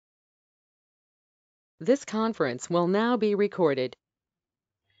This conference will now be recorded.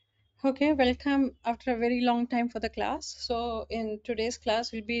 Okay, welcome after a very long time for the class. So in today's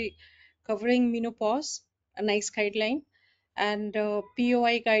class, we'll be covering menopause, a nice guideline, and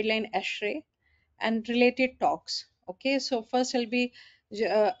POI guideline Eshre, and related talks. Okay, so first I'll be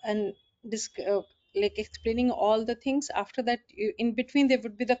and like explaining all the things. After that, in between there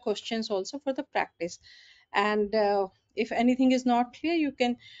would be the questions also for the practice. And if anything is not clear, you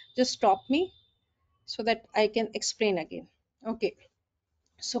can just stop me so that I can explain again. Okay.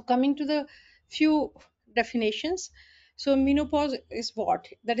 So coming to the few definitions. So menopause is what?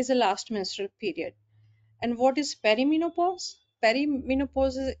 That is the last menstrual period. And what is perimenopause?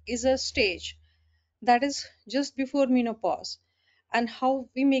 Perimenopause is a stage that is just before menopause. And how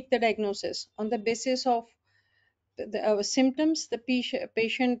we make the diagnosis on the basis of the symptoms. The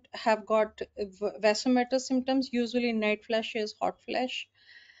patient have got vasomotor symptoms, usually night flashes, hot flash,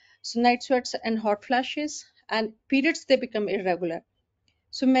 so night sweats and hot flashes, and periods they become irregular.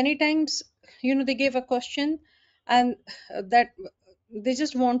 So many times, they gave a question, and that they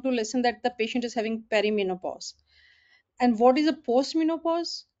just want to listen that the patient is having perimenopause. And what is a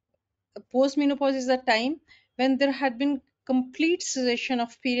postmenopause? A postmenopause is a time when there had been complete cessation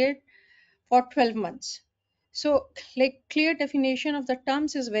of period for 12 months. So like clear definition of the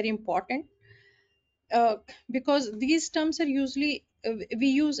terms is very important, uh, because these terms are usually we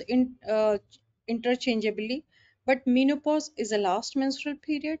use interchangeably. But menopause is a last menstrual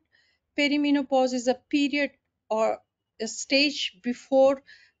period. Perimenopause is a period or a stage before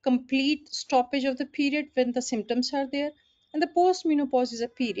complete stoppage of the period when the symptoms are there. And the postmenopause is a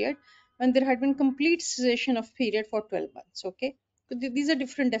period when there had been complete cessation of period for 12 months. Okay, so these are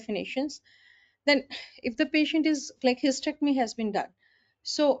different definitions. Then if the patient is like hysterectomy has been done,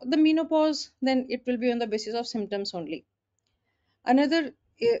 so the menopause, then it will be on the basis of symptoms only. Another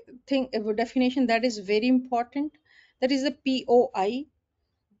thing, definition that is very important, that is the POI,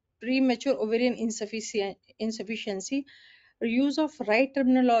 premature ovarian insufficiency. Use of right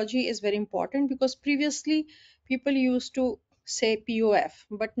terminology is very important, because previously people used to say POF,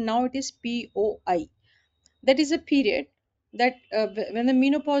 but now it is POI. That is a period that when the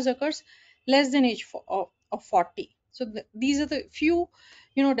menopause occurs less than age of 40. So these are the few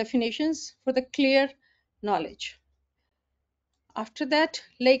definitions for the clear knowledge. After that,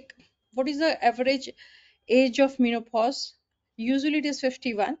 like, what is the average age of menopause? Usually it is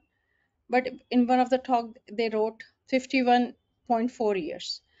 51, but in one of the talk they wrote 51.4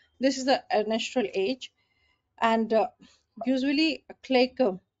 years. This is the natural age. And usually, like,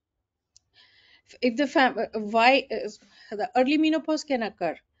 if the why the early menopause can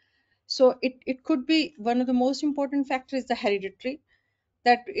occur. So it could be one of the most important factors is the hereditary,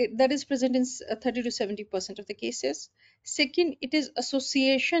 that is present in 30 to 70% of the cases. Second, it is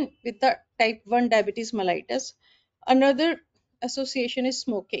association with the type 1 diabetes mellitus. Another association is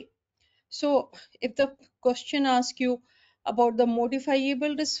smoking. So if the question asks you about the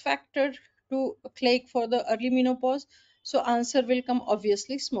modifiable risk factor to like for the early menopause, so answer will come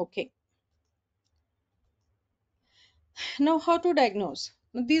obviously smoking. Now, how to diagnose?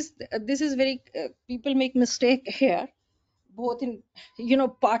 This is very people make mistake here, both in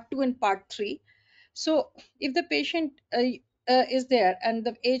part 2 and part 3. So if the patient is there and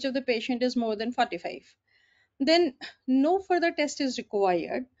the age of the patient is more than 45, then no further test is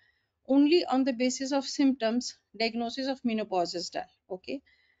required. Only on the basis of symptoms diagnosis of menopause is done. Okay.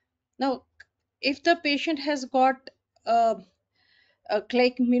 Now, if the patient has got uh,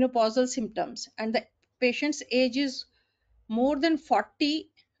 like menopausal symptoms and the patient's age is more than 40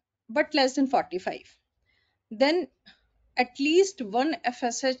 but less than 45, then at least one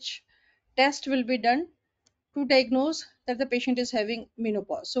FSH test will be done to diagnose that the patient is having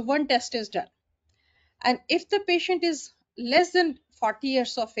menopause. So one test is done. And if the patient is less than 40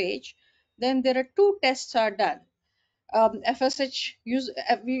 years of age, then there are two tests are done. FSH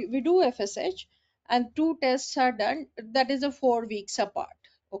we do FSH, and two tests are done, that is a 4 weeks apart.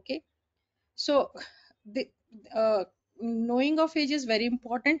 Okay. So the knowing of age is very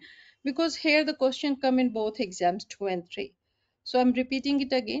important, because here the question come in both exams 2 and 3. So I'm repeating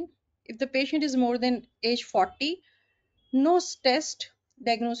it again. If the patient is more than age 40, no test,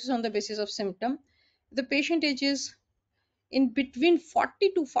 diagnosis on the basis of symptom. If the patient age is in between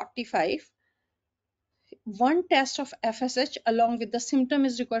 40 to 45, one test of FSH along with the symptom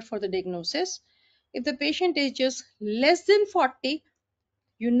is required for the diagnosis. If the patient age is less than 40,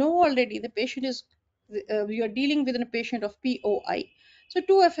 already the patient is you are dealing with a patient of POI. So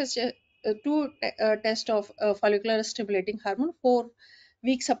two FSH, test of follicular stimulating hormone 4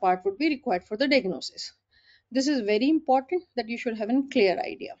 weeks apart would be required for the diagnosis. This is very important that you should have a clear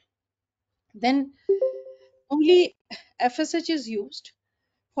idea. Then only FSH is used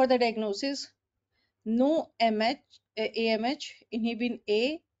for the diagnosis. No AMH, inhibin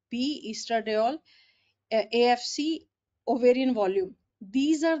A, B, estradiol, AFC, ovarian volume.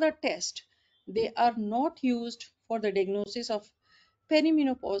 These are the tests. They are not used for the diagnosis of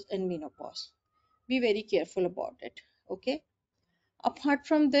perimenopause and menopause. Be very careful about it. Okay. Apart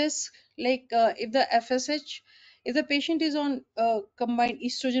from this, like if the FSH, if the patient is on combined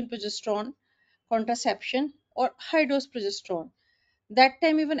estrogen progesterone contraception or high dose progesterone, that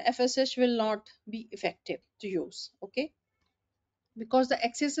time even FSH will not be effective to use. Okay, because the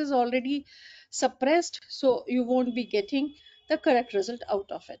excess is already suppressed, so you won't be getting the correct result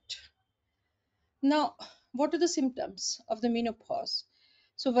out of it. Now, what are the symptoms of the menopause?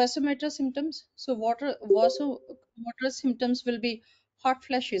 So vasomotor symptoms. So vasomotor symptoms will be hot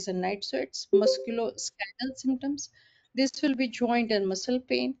flashes and night sweats. Musculoskeletal symptoms. This will be joint and muscle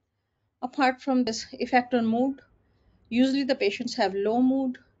pain. Apart from this, effect on mood. Usually the patients have low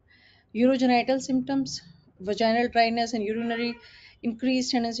mood. Urogenital symptoms, vaginal dryness and urinary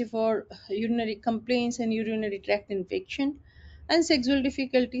increased tendency for urinary complaints and urinary tract infection, and sexual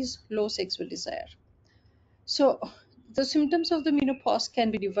difficulties, low sexual desire. So the symptoms of the menopause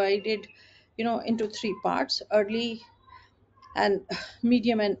can be divided, into three parts: early and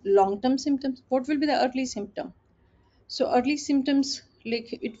medium and long term symptoms. What will be the early symptom? So early symptoms,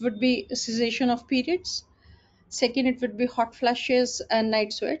 like it would be cessation of periods. Second, it would be hot flashes and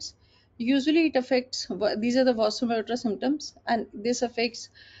night sweats. Usually, it affects, these are the vasomotor symptoms, and this affects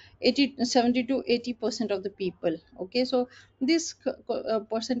 70 to 80% of the people. Okay, so this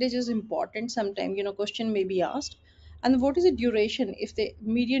percentage is important. Sometime, question may be asked. And what is the duration? If the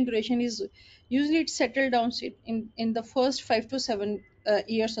median duration is, usually it's settled down in the first 5 to 7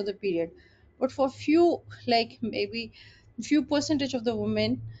 years of the period. But for few, like maybe few percentage of the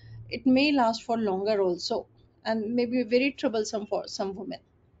women, it may last for longer also, and maybe very troublesome for some women.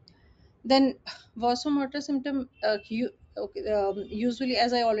 Then vasomotor symptom, okay, usually,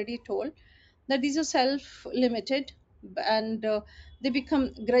 as I already told, that these are self-limited, and they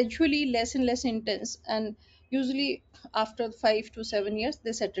become gradually less and less intense, and usually after 5 to 7 years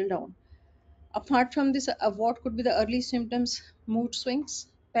they settle down. Apart from this, what could be the early symptoms? Mood swings,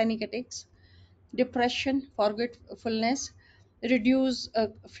 panic attacks, depression, forgetfulness, reduce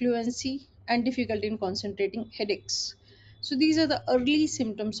fluency, and difficulty in concentrating, headaches. So these are the early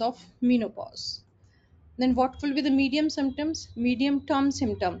symptoms of menopause. Then what will be the medium symptoms? Medium term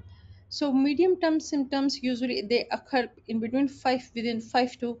symptom. So medium term symptoms, usually they occur within 5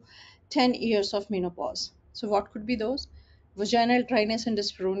 to 10 years of menopause. So what could be those? Vaginal dryness and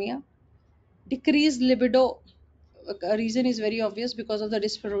dyspareunia, decreased libido. A reason is very obvious, because of the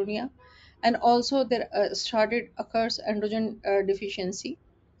dyspareunia, and also there started occurs androgen deficiency.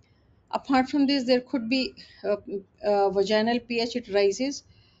 Apart from this, there could be vaginal pH, it rises,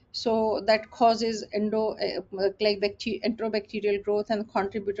 so that causes enterobacterial growth and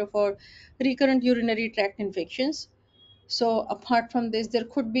contributor for recurrent urinary tract infections. So apart from this, there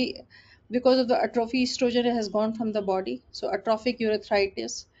could be, because of the atrophy, estrogen has gone from the body, so atrophic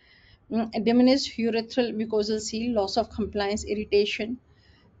urethritis, diminished urethral mucosal seal, loss of compliance, irritation,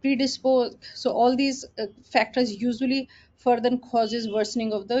 predisposed. So all these factors usually further causes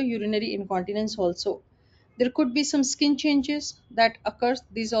worsening of the urinary incontinence also. There could be some skin changes that occurs.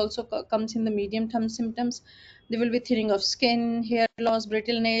 These also comes in the medium term symptoms. There will be thinning of skin, hair loss,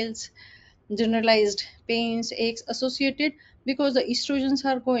 brittle nails, generalized pains, aches associated, because the estrogens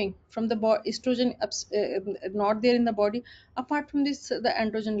are going from the body, not there in the body. Apart from this, the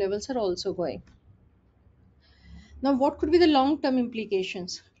androgen levels are also going. Now, what could be the long term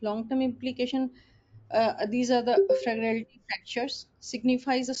implications? Long term implication, these are the fragility fractures,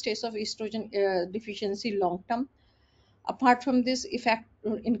 signifies a state of estrogen deficiency long term. Apart from this, effect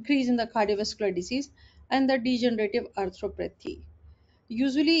increase in the cardiovascular disease and the degenerative arthropathy.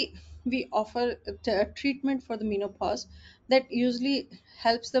 Usually we offer a treatment for the menopause that usually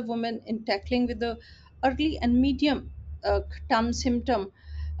helps the woman in tackling with the early and medium term symptom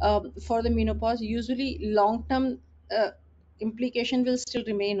for the menopause. Usually long term uh, implication will still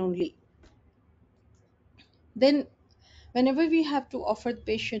remain only. Then whenever we have to offer the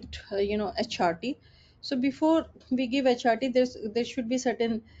patient HRT, so before we give HRT, there should be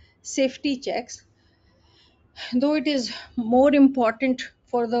certain safety checks, though it is more important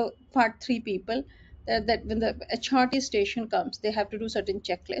for the part 3 people, that when the HRT station comes, they have to do certain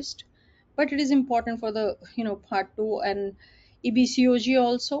checklist, but it is important for the part 2 and EBCOG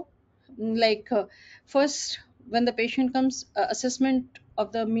also. Like first, when the patient comes, assessment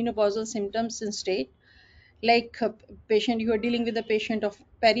of the menopausal symptoms and state, like patient, you are dealing with a patient of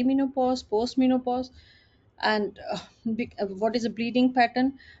perimenopause, postmenopause, and what is a bleeding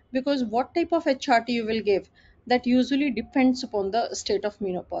pattern, because what type of HRT you will give, that usually depends upon the state of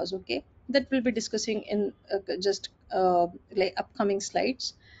menopause. Okay, that we'll be discussing in just like upcoming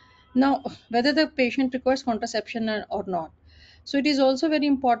slides. Now, whether the patient requires contraception or not, so it is also very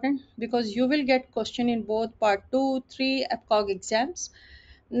important, because you will get question in both part 2, 3 EBCOG exams.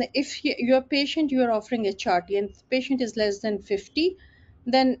 If your patient, you are offering HRT and the patient is less than 50,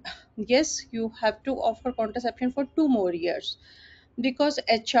 then yes, you have to offer contraception for 2 more years, because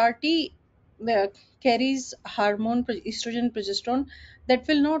HRT uh, carries hormone estrogen, progesterone, that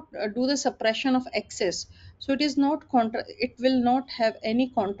will not do the suppression of excess. So it is not it will not have any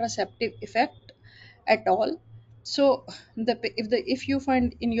contraceptive effect at all. So if you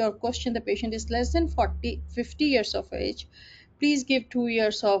find in your question the patient is less than 50 years of age, please give 2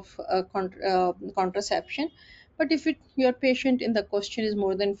 years of contraception. But if your patient in the question is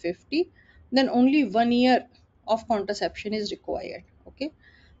more than 50, then only 1 year of contraception is required. Okay,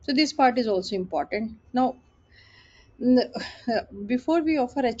 so this part is also important. Now, before we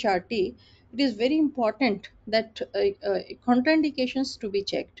offer HRT, it is very important that contraindications to be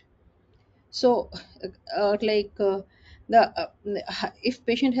checked. So like the if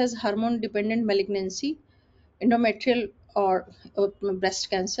patient has hormone dependent malignancy, endometrial or breast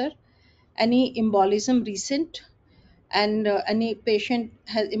cancer, any embolism recent, and any patient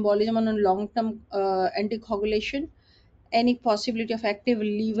has embolism on a long term anticoagulation, any possibility of active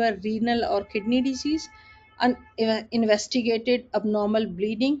liver, renal, or kidney disease, investigated abnormal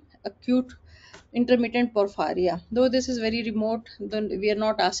bleeding, acute intermittent porphyria. Though this is very remote, then we are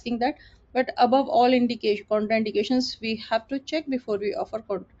not asking that. But above all indication contraindications, we have to check before we offer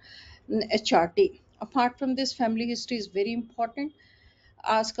HRT. Apart from this, family history is very important.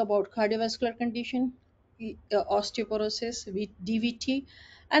 Ask about cardiovascular condition, osteoporosis, DVT,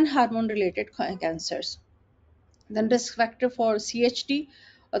 and hormone related cancers. Then risk factor for CHD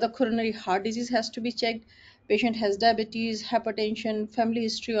or the coronary heart disease has to be checked. Patient has diabetes, hypertension, family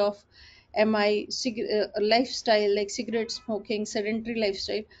history of MI, lifestyle like cigarette smoking, sedentary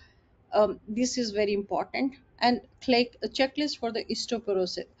lifestyle. This is very important. And like a checklist for the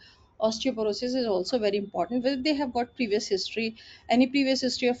osteoporosis is also very important, whether they have got previous history, any previous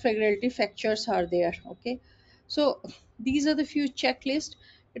history of fragility fractures are there. Okay, so these are the few checklists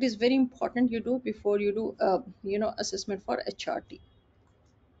it is very important you do before you do assessment for HRT.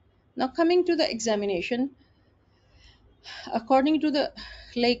 Now, coming to the examination, according to the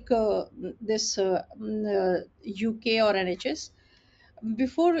this UK or NHS,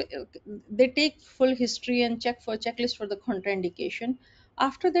 before they take full history and check for checklist for the contraindication.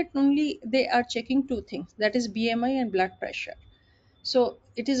 After that only they are checking two things, that is BMI and blood pressure. So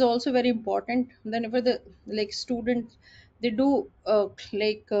it is also very important whenever the like student they do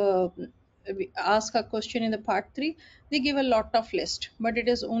we ask a question in the part 3, they give a lot of list, but it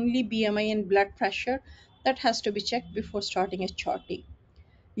is only BMI and blood pressure that has to be checked before starting a HRT.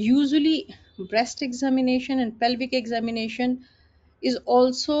 Usually breast examination and pelvic examination is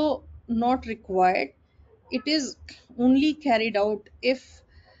also not required. It is only carried out if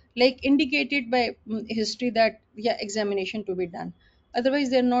like indicated by history that yeah, examination to be done.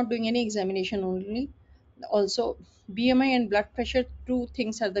 Otherwise they're not doing any examination only. Also, BMI and blood pressure, two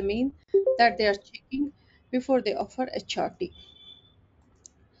things are the main that they are checking before they offer HRT.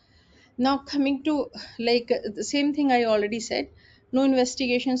 Now, coming to the same thing I already said, no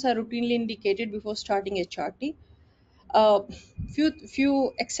investigations are routinely indicated before starting HRT. uh,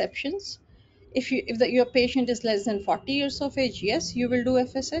 few exceptions. If your patient is less than 40 years of age, yes, you will do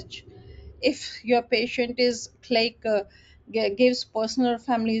FSH. If your patient is gives personal or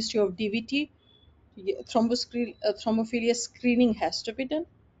family history of DVT, thrombophilia screening has to be done.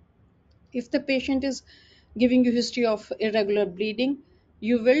 If the patient is giving you history of irregular bleeding,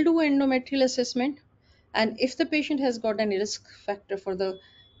 you will do endometrial assessment. And if the patient has got any risk factor for the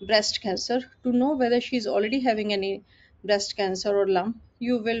breast cancer, to know whether she is already having any breast cancer or lump,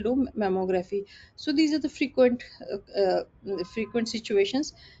 you will do mammography. So these are the frequent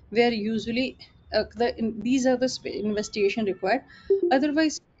situations where usually these are the investigation required.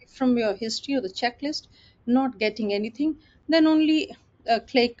 Otherwise, from your history or the checklist not getting anything, then only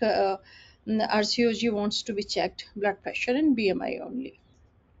RCOG wants to be checked, blood pressure and BMI only.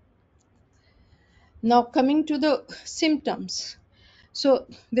 Now, coming to the symptoms, so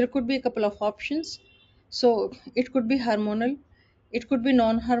there could be a couple of options. So it could be hormonal, it could be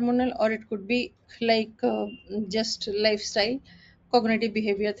non-hormonal, or it could be just lifestyle, cognitive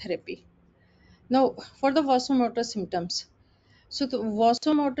behavior therapy. Now, for the vasomotor symptoms, So the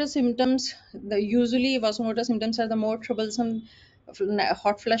vasomotor symptoms, the usually vasomotor symptoms are the more troublesome,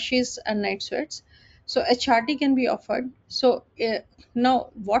 hot flushes and night sweats. So HRT can be offered. So now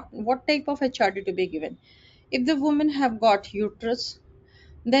what type of HRT to be given? If the woman have got uterus,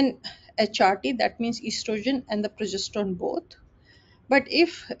 then HRT, that means estrogen and the progesterone both. But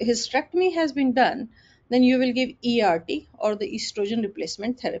if hysterectomy has been done, then you will give ERT or the estrogen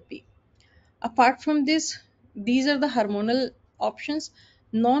replacement therapy. Apart from this, these are the hormonal options.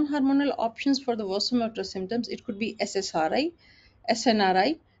 Non-hormonal options for the vasomotor symptoms, it could be SSRI,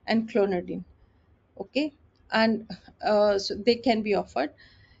 SNRI, and clonidine. Okay, and so they can be offered.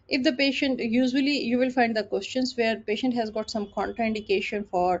 If the patient, usually you will find the questions where patient has got some contraindication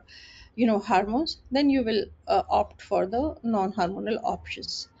for, hormones, then you will opt for the non-hormonal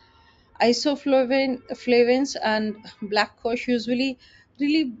options. Isoflavins and black coach usually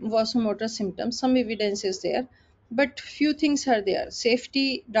relieve vasomotor symptoms. Some evidence is there, but few things are there.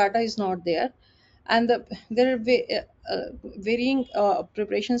 Safety data is not there, and there are varying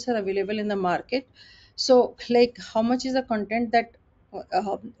preparations are available in the market. So, like, how much is the content that,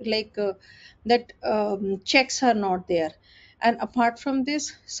 like, that checks are not there. And apart from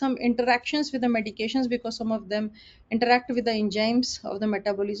this, some interactions with the medications, because some of them interact with the enzymes of the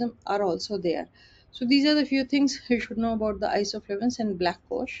metabolism, are also there. So these are the few things you should know about the isoflavins and black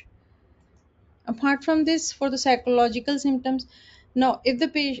coach. Apart from this, for the psychological symptoms, now if the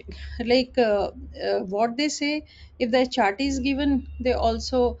patient, like, what they say, if the chart is given, they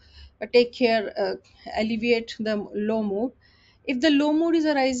also take care, alleviate the low mood. If the low mood is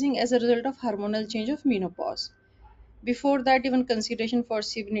arising as a result of hormonal change of menopause, before that, even consideration for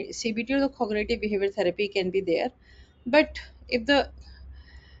CBT or the cognitive behavior therapy can be there. But if the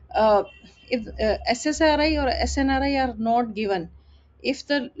uh, if SSRI or SNRI are not given, if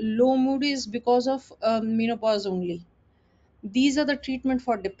the low mood is because of menopause only, these are the treatment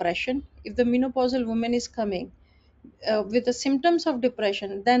for depression. If the menopausal woman is coming with the symptoms of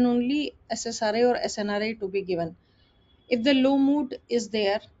depression, then only SSRI or SNRI to be given. If the low mood is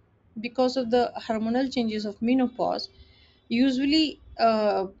there because of the hormonal changes of menopause, usually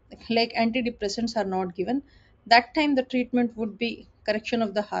like antidepressants are not given. That time the treatment would be correction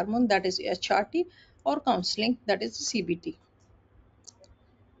of the hormone, that is HRT, or counseling, that is CBT.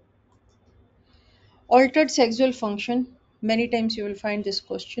 Altered sexual function, many times you will find this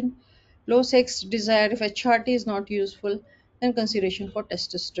question. Low sex desire, if HRT is not useful, then consideration for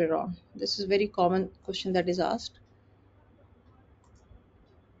testosterone. This is very common question that is asked.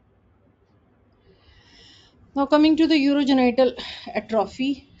 Now coming to the urogenital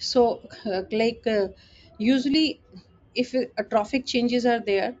atrophy, so usually if atrophic changes are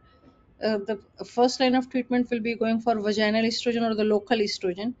there, the first line of treatment will be going for vaginal estrogen or the local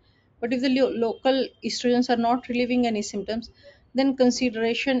estrogen. But if the local estrogens are not relieving any symptoms, then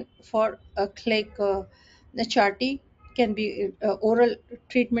consideration for the HRT can be, oral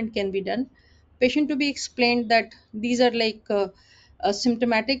treatment can be done. Patient to be explained that these are like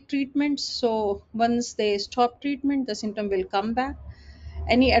symptomatic treatments. So once they stop treatment, the symptom will come back.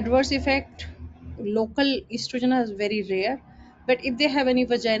 Any adverse effect, local estrogen is very rare. But if they have any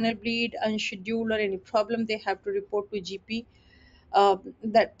vaginal bleed, unscheduled, or any problem, they have to report to GP.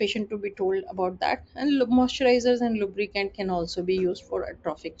 That patient to be told about that. And moisturizers and lubricant can also be used for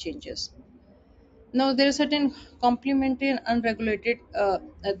atrophic changes. Now there are certain complementary and unregulated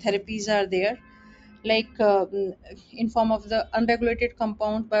therapies are there, like in form of the unregulated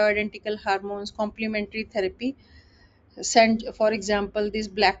compound, bioidentical hormones, complementary therapy. Saint, for example, this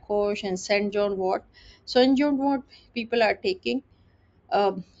black coach and Saint John wort. Saint John wort people are taking.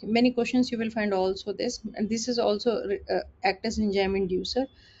 Many questions you will find also this, and this is also act as enzyme inducer.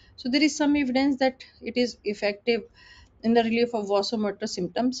 So there is some evidence that it is effective in the relief of vasomotor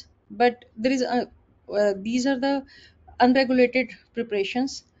symptoms, but there is these are the unregulated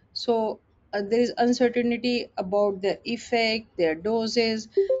preparations. So there is uncertainty about their effect, their doses,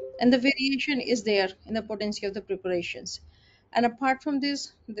 and the variation is there in the potency of the preparations. And apart from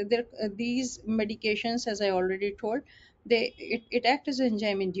this, these medications, as I already told, it act as an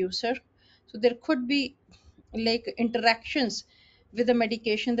enzyme inducer. So there could be like interactions with the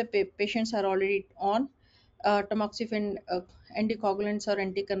medication the patients are already on, tamoxifen, anticoagulants or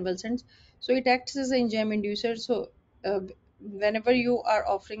anticonvulsants. So it acts as an enzyme inducer. So uh, whenever you are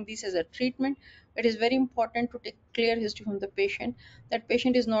offering this as a treatment, it is very important to take clear history from the patient, that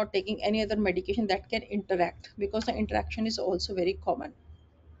patient is not taking any other medication that can interact, because the interaction is also very common.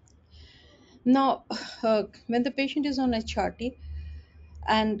 Now when the patient is on HRT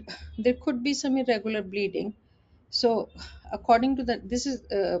and there could be some irregular bleeding, so according to that, this is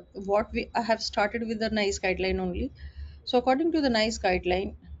what we I have started with the nice guideline only. So according to the NICE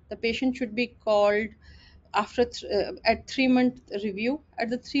guideline, the patient should be called after at 3 month review. At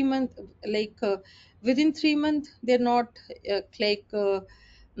the 3 month, within 3 months, they're not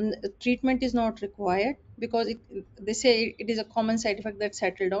treatment is not required, because they say it is a common side effect that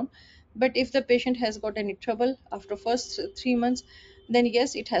settle down. But if the patient has got any trouble after first 3 months, then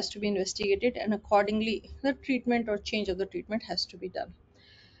yes, it has to be investigated, and accordingly the treatment or change of the treatment has to be done.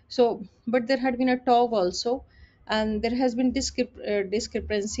 So, but there had been a TOG also, and there has been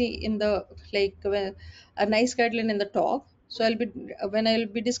discrepancy in the a nice guideline in the TOG. So I'll be when I'll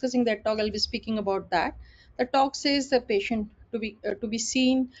be discussing that TOG, I'll be speaking about that. The TOG says the patient to be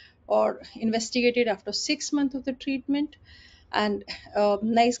seen or investigated after 6 months of the treatment, and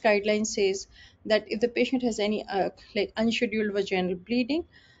NICE guideline says that if the patient has any unscheduled vaginal bleeding,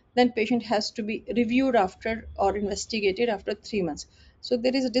 then patient has to be reviewed after or investigated after 3 months. So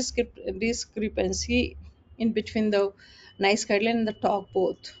there is a discrepancy in between the NICE guideline and the TOG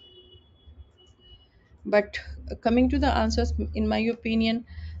both. But coming to the answers, in my opinion,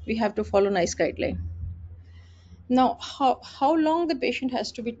 we have to follow NICE guideline. Now, how long the patient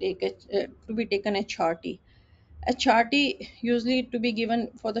has to be taken HRT? HRT usually to be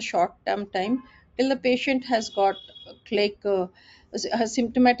given for the short term time till the patient has got a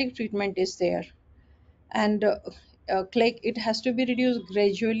symptomatic treatment is there, and it has to be reduced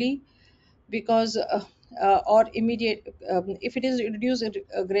gradually, because or immediate if it is reduced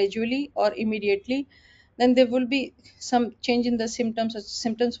gradually or immediately, then there will be some change in the symptoms, or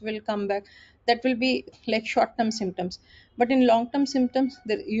symptoms will come back. That will be like short term symptoms, but in long term symptoms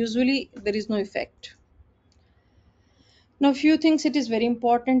there is no effect. Now, few things it is very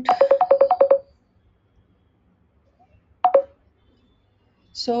important.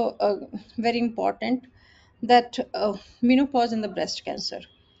 So, very important that menopause in the breast cancer.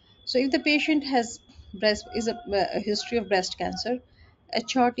 So, if the patient has a history of breast cancer,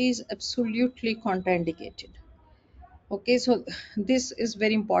 HRT is absolutely contraindicated. Okay, so this is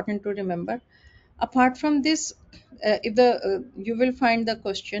very important to remember. Apart from this, if the you will find the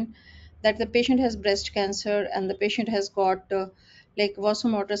question that the patient has breast cancer and the patient has got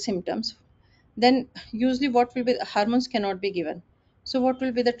vasomotor symptoms, then usually what will be, hormones cannot be given. So what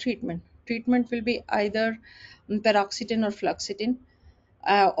will be the treatment will be either paroxetine or fluoxetine,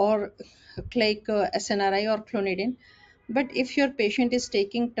 or SNRI or clonidine. But if your patient is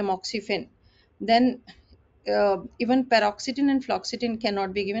taking tamoxifen, then even paroxetine and fluoxetine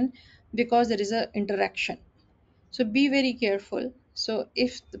cannot be given, because there is a interaction. So be very careful. So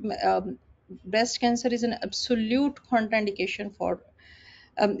if breast cancer is an absolute contraindication for,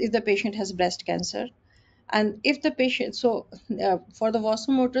 if the patient has breast cancer, and if the patient, so for the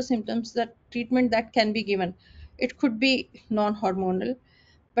vasomotor symptoms, the treatment that can be given, it could be non-hormonal.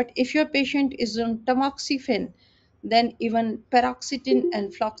 But if your patient is on tamoxifen, then even paroxetine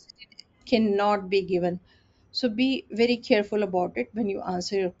and fluoxetine cannot be given. So be very careful about it when you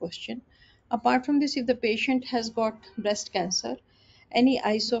answer your question. Apart from this, if the patient has got breast cancer, any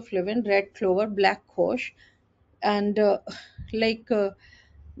isoflavone, red clover, black cohosh, and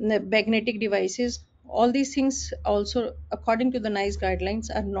magnetic devices, all these things also, according to the NICE guidelines,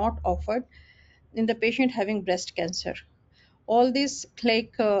 are not offered in the patient having breast cancer. All these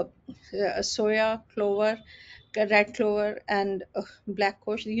soya, clover, red clover, and black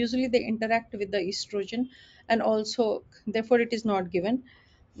cohosh, usually they interact with the estrogen, and also therefore it is not given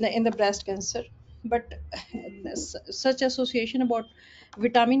in the breast cancer. But such association about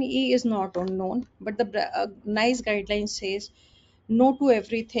vitamin E is not unknown, but the NICE guideline says no to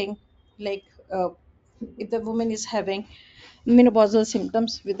everything, like if the woman is having menopausal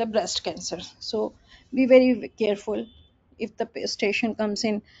symptoms with the breast cancer. So be very careful if the station comes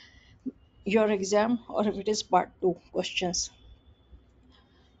in your exam, or if it is part 2 questions.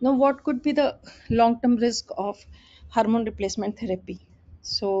 Now, what could be the long term risk of hormone replacement therapy?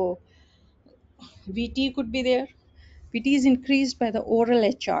 So VT could be there. VT is increased by the oral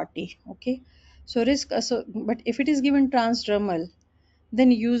HRT. Okay, so but if it is given transdermal,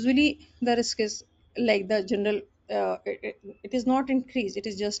 then usually the risk is like the general. It is not increased. It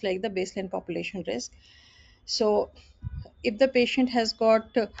is just like the baseline population risk. So if the patient has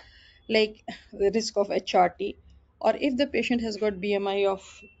got the risk of HRT, or if the patient has got BMI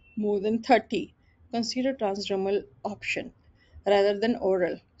of more than 30, consider transdermal option rather than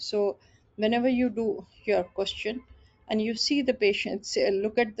oral. So whenever you do your question and you see the patient, say,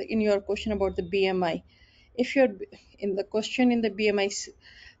 look at in your question about the BMI. If you're in the question in the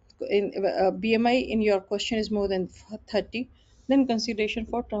BMI in your question is more than 30, then consideration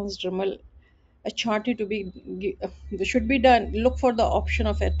for transdermal a charty to be should be done. Look for the option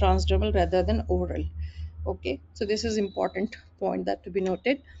of a transdermal rather than oral. Okay, so this is important point that to be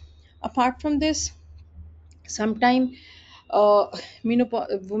noted. Apart from this, sometime uh,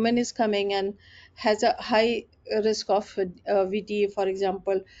 woman is coming and has a high risk of VT, for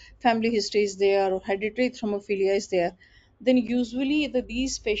example, family history is there, or hereditary thermophilia is there, then usually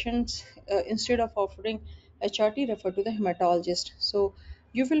these patients, instead of offering HRT, refer to the hematologist. So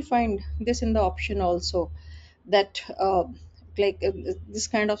you will find this in the option also, that like this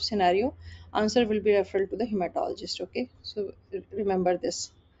kind of scenario, answer will be referred to the hematologist. Okay, so remember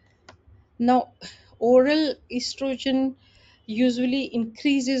this. Now, oral estrogen usually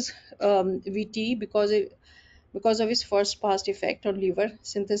increases VT because of its first past effect on liver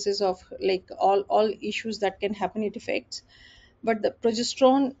synthesis of like all issues that can happen, it affects. But the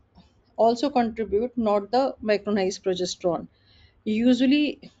progesterone also contribute, not the micronized progesterone.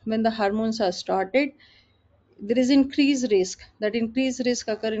 Usually, when the hormones are started, there is increased risk. That increased risk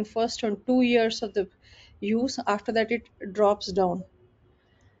occur in first on 2 years of the use. After that, it drops down,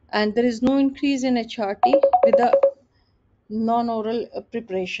 and there is no increase in HRT with the non-oral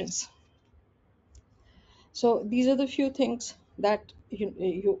preparations. So these are the few things that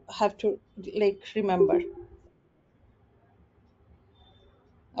you have to like remember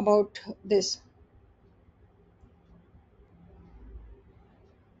about this.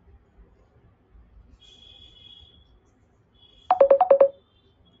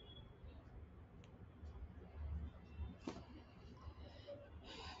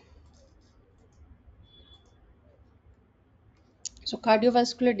 So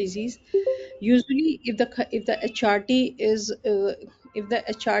cardiovascular disease, usually if the HRT is if the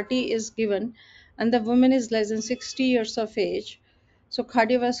HRT is given and the woman is less than 60 years of age, so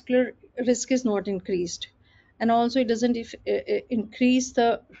cardiovascular risk is not increased, and also it doesn't increase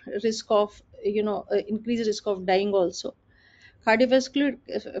the risk of increased risk of dying also.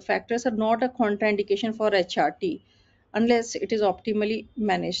 Cardiovascular factors are not a contraindication for HRT unless it is optimally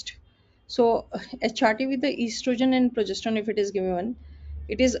managed. So, HRT with the estrogen and progesterone, if it is given,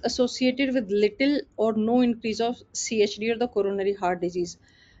 it is associated with little or no increase of CHD or the coronary heart disease.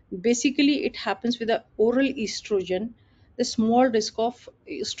 Basically, it happens with the oral estrogen. The small risk of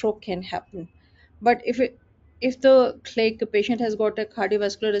stroke can happen, but if the like patient has got a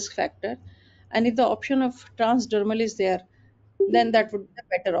cardiovascular risk factor, and if the option of transdermal is there, then that would be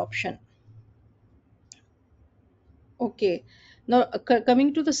a better option. Okay. Now,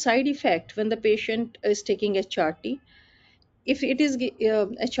 coming to the side effect when the patient is taking HRT, if it is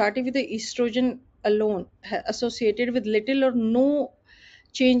HRT with the estrogen alone associated with little or no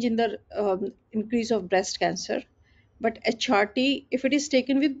change in the increase of breast cancer, but HRT, if it is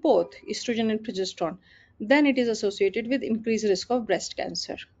taken with both estrogen and progesterone, then it is associated with increased risk of breast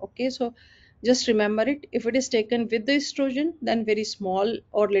cancer. Okay, so just remember it. If it is taken with the estrogen, then very small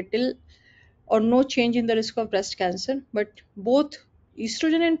or little or no change in the risk of breast cancer, but both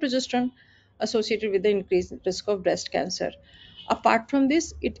estrogen and progesterone associated with the increased risk of breast cancer. Apart from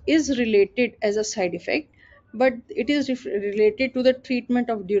this, it is related as a side effect, but it is related to the treatment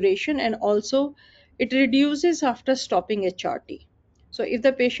of duration, and also it reduces after stopping HRT. So if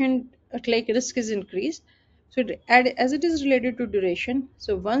the patient like risk is increased, so as it is related to duration,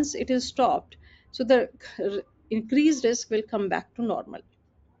 so once it is stopped, so the increased risk will come back to normal.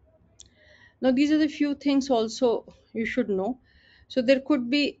 Now, these are the few things also you should know. So, there could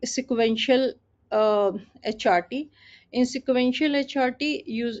be sequential HRT. In sequential HRT,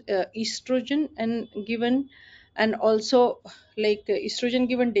 use estrogen and given, and also like estrogen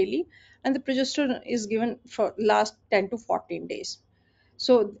given daily, and the progesterone is given for last 10 to 14 days.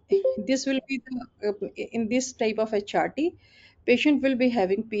 So, this will be in this type of HRT, patient will be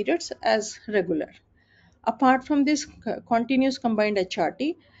having periods as regular. Apart from this continuous combined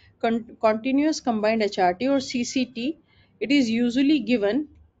HRT, continuous combined HRT or CCT, it is usually given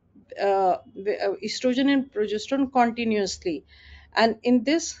estrogen and progesterone continuously. And in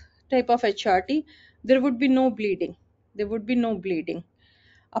this type of HRT, there would be no bleeding. There would be no bleeding.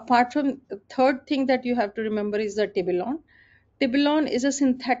 Apart from the third thing that you have to remember is the tibolone. Tibolone is a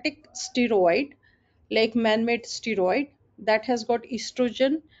synthetic steroid, like man-made steroid that has got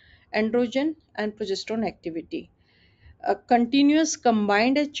estrogen, androgen, and progesterone activity. A continuous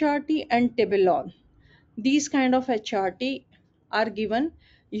combined HRT and tibolone. These kind of HRT are given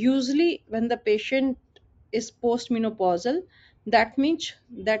usually when the patient is postmenopausal. That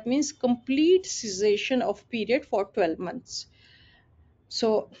means complete cessation of period for 12 months.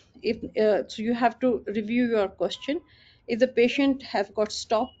 So if so you have to review your question. If the patient have got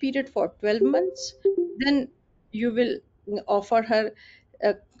stop period for 12 months, then you will offer her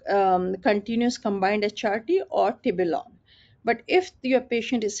a continuous combined HRT or tibolone. But if your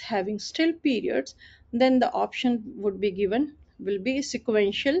patient is having still periods, then the option would be given will be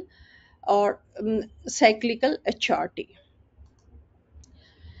sequential or cyclical HRT.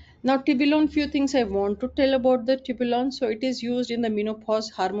 Now, tibolone, few things I want to tell about the tibolone. So, it is used in the menopause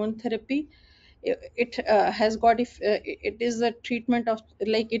hormone therapy. It has got if it is the treatment of,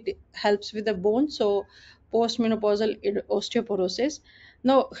 like, it helps with the bone. So, postmenopausal osteoporosis.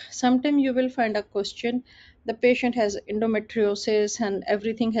 Now, sometime you will find a question. The patient has endometriosis and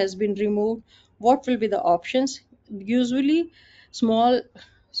everything has been removed. What will be the options? Usually, small,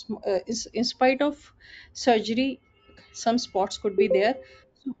 in spite of surgery, some spots could be there,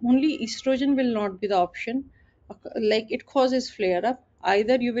 so only estrogen will not be the option. Like, it causes flare up.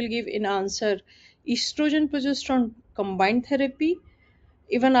 Either you will give in answer estrogen progesterone combined therapy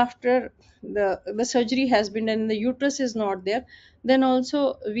even after the surgery has been done and the uterus is not there. Then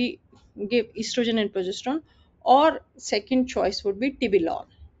also we give estrogen and progesterone, or second choice would be tibolone.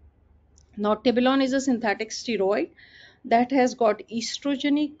 Now, tibolone is a synthetic steroid that has got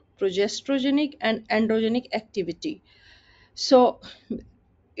estrogenic, progesterogenic, and androgenic activity. So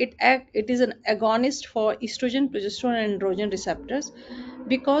it is an agonist for estrogen, progesterone, and androgen receptors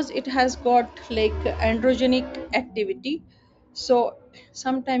because it has got like androgenic activity. So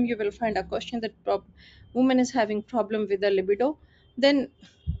sometime you will find a question that woman is having problem with the libido, then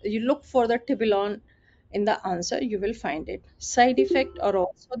you look for the tibolone. In the answer you will find it. Side effect are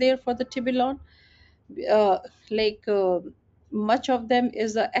also there for the tibolone, uh, like much of them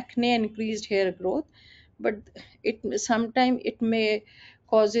is the acne and increased hair growth, but it sometime it may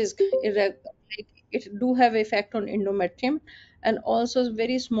causes like it do have effect on endometrium, and also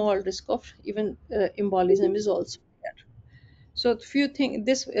very small risk of even embolism is also there. So if you think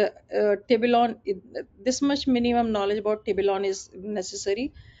this tibolone, this much minimum knowledge about tibolone is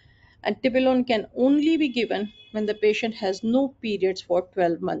necessary. And tibolone can only be given when the patient has no periods for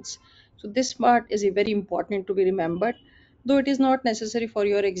 12 months. So this part is very important to be remembered, though it is not necessary for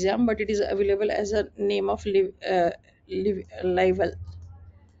your exam, but it is available as a name of live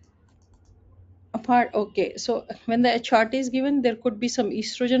apart. Okay, so when the HRT is given, there could be some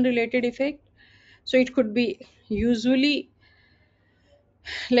estrogen related effect. So it could be usually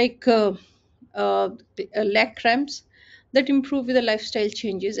like uh, leg cramps that improve with the lifestyle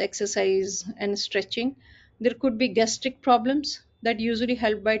changes, exercise, and stretching. There could be gastric problems that usually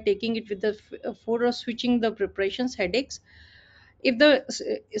help by taking it with the for or switching the preparations, headaches. If the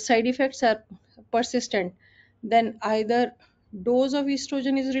side effects are persistent, then either dose of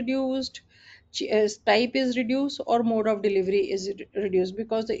estrogen is reduced, type is reduced, or mode of delivery is reduced,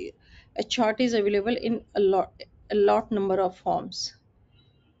 because a chart is available in a lot number of forms.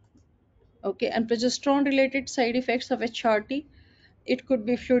 Okay, and progesterone related side effects of HRT, it could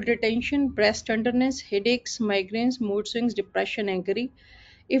be fluid retention, breast tenderness, headaches, migraines, mood swings, depression, anxiety.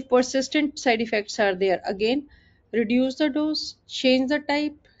 If persistent side effects are there, again, reduce the dose, change the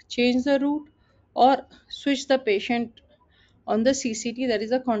type, change the route, or switch the patient on the CCT, that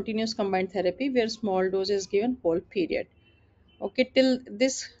is a continuous combined therapy where small dose is given whole period. Okay, till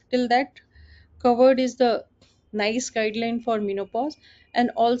that covered is the nice guideline for menopause, and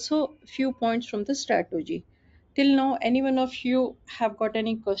also few points from the strategy. Till now, any one of you have got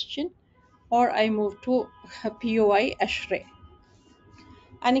any question, or I move to POI Eshre?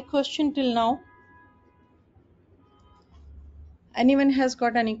 Any question till now? Anyone has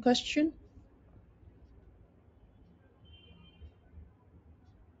got any question?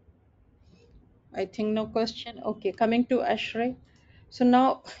 I think no question. Okay, coming to Ashray. So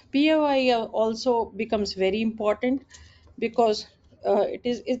now POI also becomes very important because it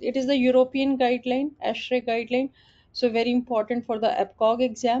is the European guideline, Ashray guideline. So very important for the EBCOG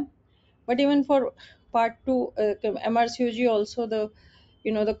exam. But even for part two, MRCOG also,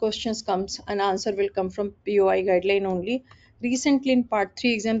 the questions comes and answer will come from POI guideline only. Recently in part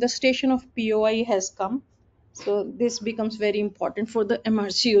three exam, the station of POI has come, so this becomes very important for the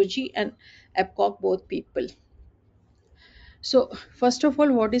MRCOG and EBCOG both people. So first of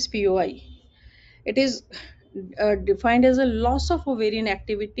all, what is POI? It is defined as a loss of ovarian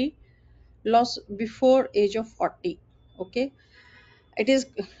activity, loss before age of 40. Okay, it is,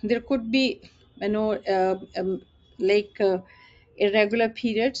 there could be, you know uh, um, like irregular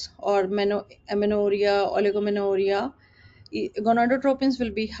periods or amenorrhea, oligomenorrhea. Gonadotropins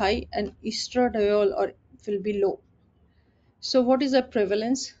will be high and estradiol or will be low. So, what is the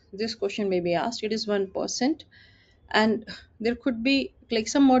prevalence? This question may be asked. It is 1%, and there could be like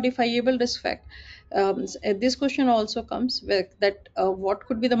some modifiable risk factor. This question also comes with that. What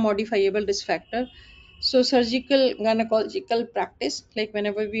could be the modifiable risk factor? So surgical gynecological practice, like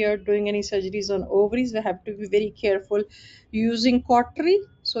whenever we are doing any surgeries on ovaries, we have to be very careful using cautery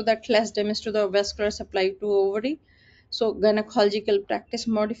so that less damage to the vascular supply to ovary. So gynecological practice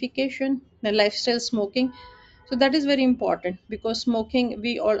modification, the lifestyle smoking. So that is very important because smoking,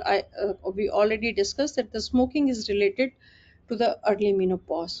 we already discussed that the smoking is related to the early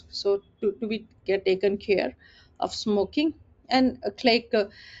menopause. So to be get taken care of smoking. And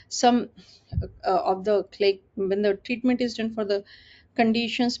some of the like when the treatment is done for the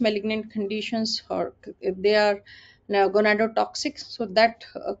conditions, malignant conditions, or if they are now gonadotoxic, so that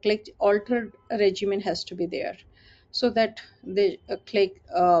altered regimen has to be there so that they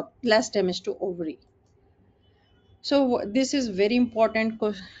less damage to ovary. So this is very important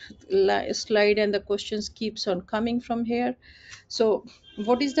slide, and the questions keeps on coming from here. So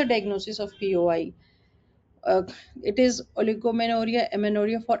what is the diagnosis of POI? uh, it is oligomenorrhea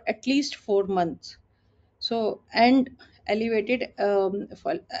amenorrhea for at least 4 months. So and elevated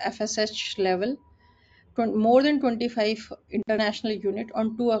for FSH level, more than 25 international unit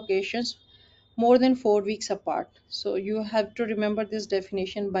on two occasions, more than 4 weeks apart. So you have to remember this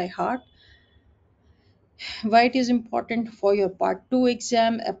definition by heart. Why it is important for your part 2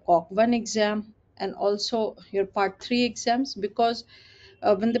 exam, EBCOG 1 exam, and also your part 3 exams, because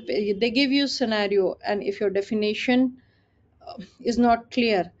when they give you scenario, and if your definition is not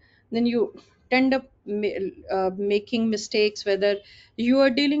clear, then you tend up making mistakes, whether you are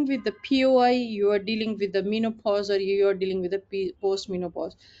dealing with the POI, you are dealing with the menopause, or you are dealing with the post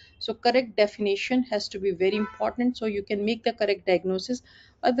menopause. So correct definition has to be very important so you can make the correct diagnosis.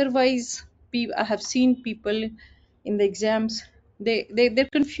 Otherwise, I have seen people in the exams, they're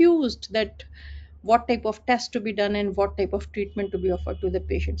confused that what type of test to be done and what type of treatment to be offered to the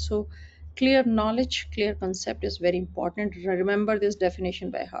patient. So clear knowledge, clear concept is very important. Remember this definition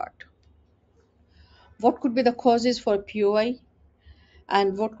by heart. What could be the causes for POI,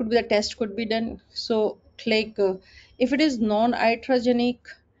 and what could be the test could be done? So if it is non-iatrogenic,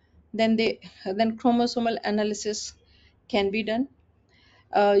 then chromosomal analysis can be done.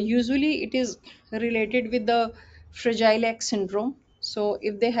 Usually it is related with the fragile X syndrome. So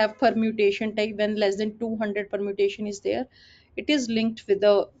if they have permutation type, when less than 200 permutation is there, it is linked with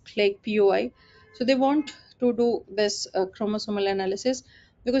the POI. So they want to do this chromosomal analysis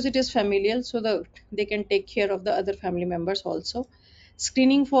because it is familial, so they can take care of the other family members also.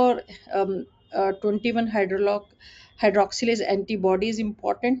 Screening for 21 hydroxylase antibody is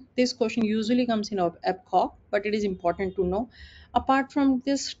important. This question usually comes in EBCOG, but it is important to know. Apart from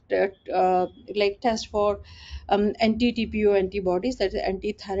this, test for anti-TPO antibodies, that is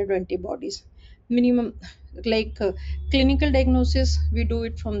anti-thyroid antibodies. Minimum like clinical diagnosis, we do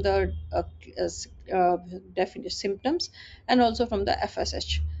it from the definite symptoms and also from the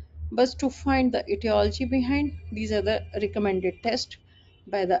FSH. But to find the etiology behind, these are the recommended tests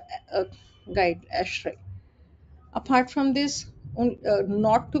by the guide Eshre. Apart from this,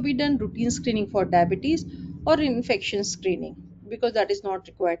 not to be done routine screening for diabetes or infection screening, because that is not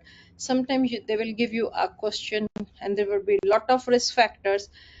required. Sometimes they will give you a question and there will be a lot of risk factors.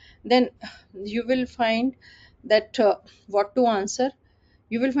 Then you will find that what to answer.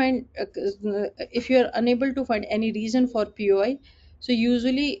 You will find if you are unable to find any reason for POI, so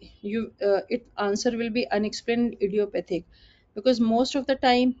usually it answer will be unexplained idiopathic, because most of the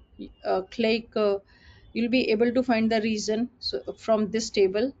time you'll be able to find the reason. So from this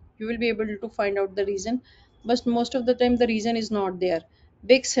table you will be able to find out the reason, but most of the time the reason is not there.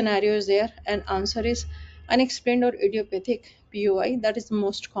 Big scenario is there and answer is unexplained or idiopathic POI. That is the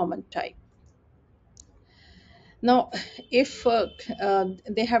most common type. Now if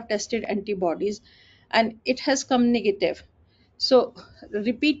they have tested antibodies and it has come negative, so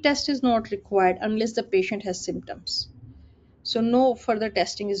repeat test is not required unless the patient has symptoms. So no further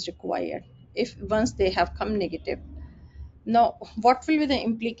testing is required if once they have come negative. Now what will be the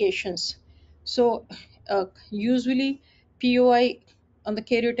implications? So usually POI on the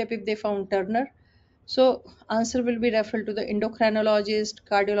karyotype, if they found Turner, so answer will be referred to the endocrinologist,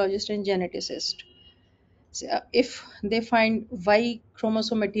 cardiologist, and geneticist. So, if they find Y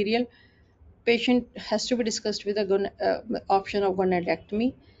chromosome material, patient has to be discussed with a option of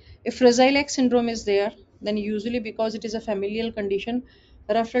gonadectomy. If fragile X syndrome is there, then usually because it is a familial condition,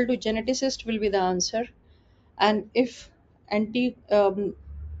 referral to geneticist will be the answer. And if anti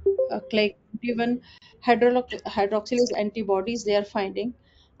given hydroxylase antibodies they are finding,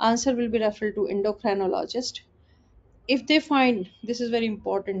 answer will be referred to endocrinologist. If they find, this is very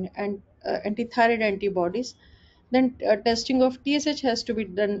important, and anti-thyroid antibodies, then testing of TSH has to be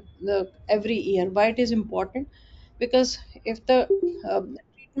done every year. Why it is important? Because if the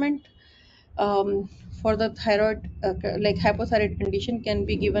treatment um, for the thyroid, like hypothyroid condition, can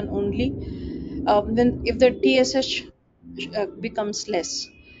be given only when if the TSH becomes less.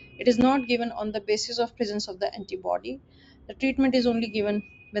 It is not given on the basis of presence of the antibody. The treatment is only given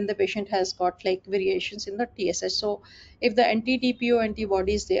when the patient has got like variations in the TSH. So if the anti-TPO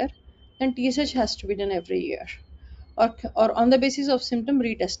antibody is there, then TSH has to be done every year, or on the basis of symptom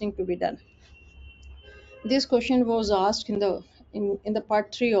retesting to be done. This question was asked in the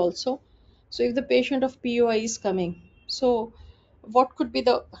part 3 also. So if the patient of POI is coming, so what could be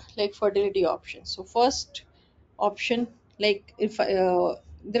the like fertility options? So first option, like if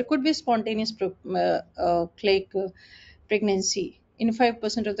there could be spontaneous pregnancy in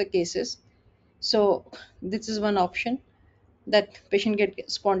 5% of the cases. So this is one option, that patient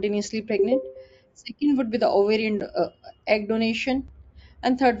get spontaneously pregnant. Second would be the ovarian egg donation,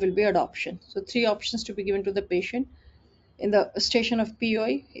 and third will be adoption. So three options to be given to the patient in the station of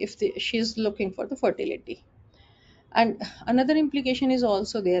POI if she is looking for the fertility. And another implication is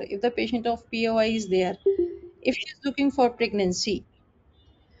also there, if the patient of POI is there, if she is looking for pregnancy,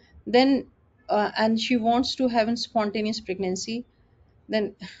 then and she wants to have a spontaneous pregnancy,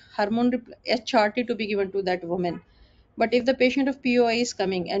 then HRT to be given to that woman. But if the patient of POI is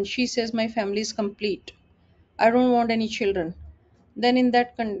coming and she says my family is complete, I don't want any children, then in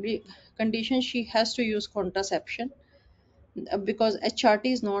that condition she has to use contraception, because HRT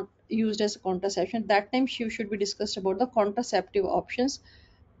is not used as a contraception. That time she should be discussed about the contraceptive options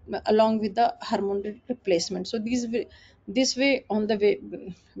along with the hormone replacement. So this way on the way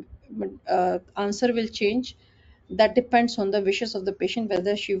answer will change. That depends on the wishes of the patient,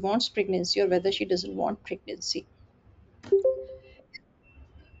 whether she wants pregnancy or whether she doesn't want pregnancy.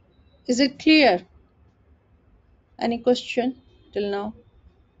 Is it clear? Any question till now?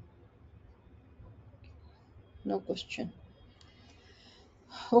 No question.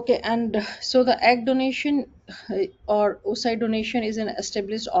 Okay, and so the egg donation or oocyte donation is an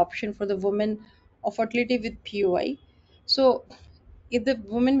established option for the woman of fertility with POI. So, if the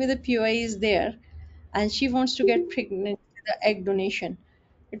woman with the POI is there and she wants to get pregnant with the egg donation,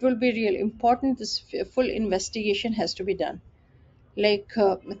 it will be real important. This full investigation has to be done. Like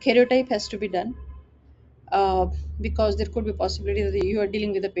karyotype has to be done, uh, because there could be possibility that you are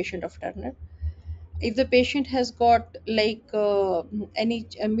dealing with a patient of Turner. If the patient has got like any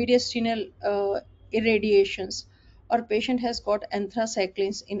mediastinal irradiations, or patient has got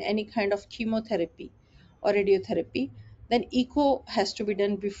anthracyclines in any kind of chemotherapy or radiotherapy, then echo has to be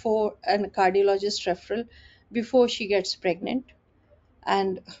done before, and cardiologist referral before she gets pregnant.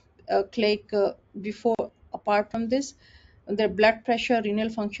 And before, apart from this, their blood pressure, renal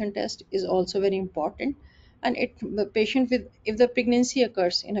function test is also very important. And it the patient with, if the pregnancy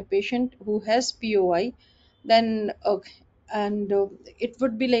occurs in a patient who has POI, then and it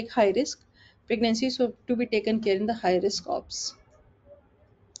would be like high risk pregnancy, so to be taken care in the high risk ops.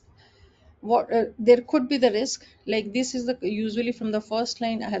 What there could be the risk, like this is the usually from the first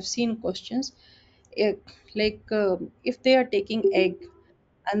line I have seen questions, eh, if they are taking egg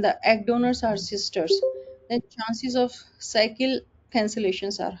and the egg donors are sisters, then chances of cycle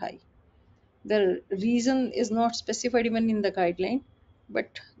cancellations are high. The reason is not specified even in the guideline,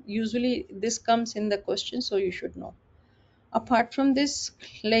 but usually this comes in the question, so you should know. Apart from this,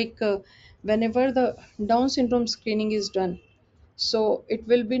 whenever the Down syndrome screening is done, so it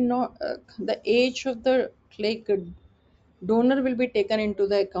will be not the age of the like donor will be taken into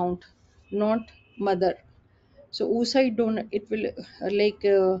the account, not mother. So oocyte donor, it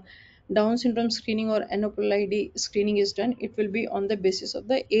will Down syndrome screening or NOPLID screening is done, it will be on the basis of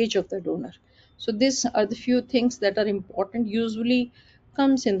the age of the donor. So these are the few things that are important, usually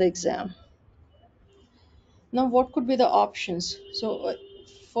comes in the exam. Now what could be the options? So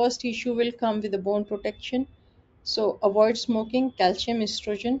first issue will come with the bone protection. So avoid smoking, calcium,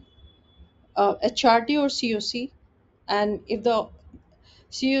 estrogen, HRT or COC. And if the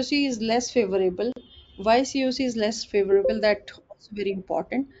COC is less favorable, why COC is less favorable, that also very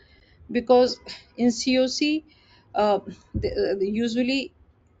important, because in COC, usually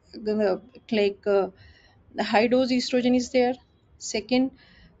the the high dose estrogen is there. Second,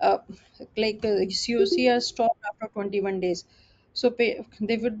 uh, COC are stopped after 21 days. So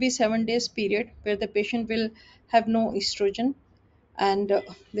there would be 7 days period where the patient will have no estrogen. And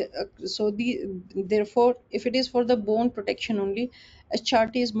therefore if it is for the bone protection only,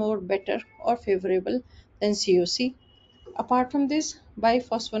 HRT is more better or favorable than COC. Apart from this,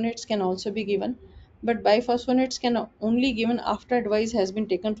 biphosphonates can also be given, but biphosphonates can only given after advice has been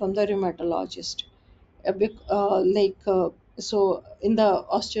taken from the rheumatologist. So in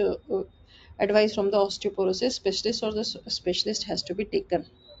the advice from the osteoporosis specialist, or the specialist has to be taken.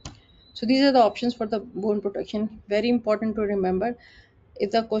 So these are the options for the bone protection. Very important to remember.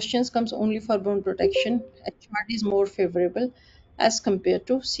 If the questions comes only for bone protection, HRT is more favorable as compared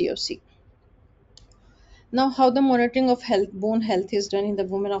to COC. Now, how the monitoring of health, bone health is done in the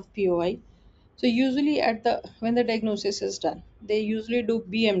women of POI. So usually at the when the diagnosis is done, they usually do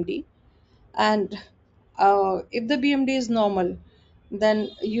BMD, and if the BMD is normal, then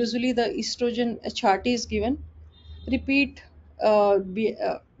usually the estrogen HRT is given. Repeat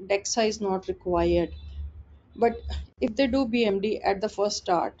DEXA is not required. But if they do BMD at the first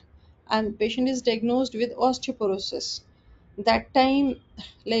start and patient is diagnosed with osteoporosis, that time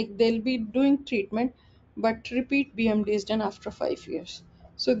like they'll be doing treatment, but repeat BMD is done after 5 years.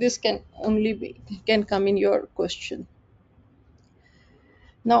 So this can only be can come in your question.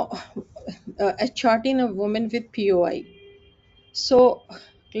 Now, a chart in a woman with POI. So,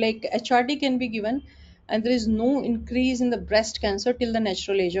 like HRT can be given, and there is no increase in the breast cancer till the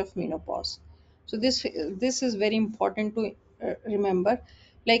natural age of menopause. So this is very important to remember.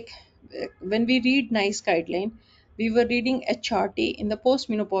 Like when we read NICE guideline, we were reading HRT in the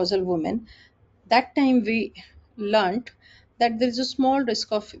postmenopausal woman. That time we learnt that there is a small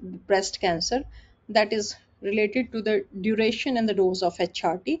risk of breast cancer that is related to the duration and the dose of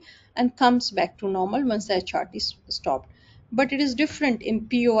HRT and comes back to normal once the HRT is stopped. But it is different in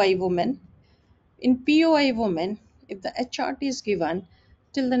POI women. In POI women, if the HRT is given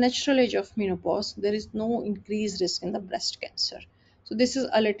till the natural age of menopause, there is no increased risk in the breast cancer. So this is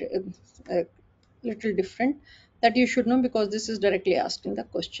a little different that you should know because this is directly asked in the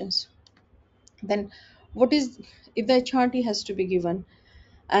questions. Then what is if the HRT has to be given,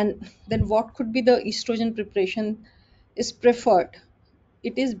 and then what could be the estrogen preparation is preferred?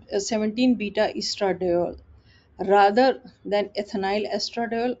 It is 17 beta estradiol rather than ethinyl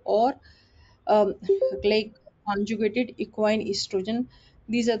estradiol or um, like conjugated equine estrogen.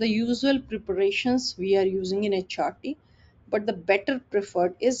 These are the usual preparations we are using in HRT, but the better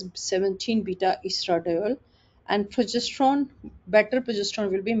preferred is 17 beta estradiol, and progesterone, better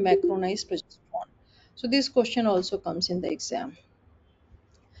progesterone will be macronized progesterone. So this question also comes in the exam.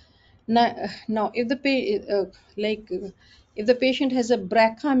 Now if the if the patient has a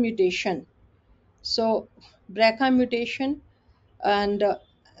BRCA mutation, so BRCA mutation, and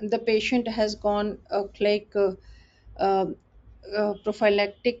the patient has gone uh,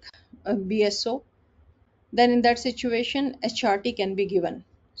 prophylactic BSO, then in that situation HRT can be given.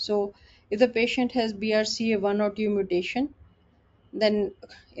 So if the patient has BRCA1 or 2 mutation, then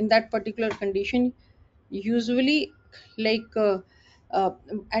in that particular condition usually like uh,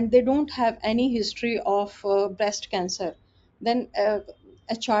 and they don't have any history of breast cancer, then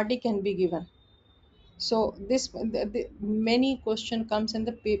HRT can be given. So this many question comes and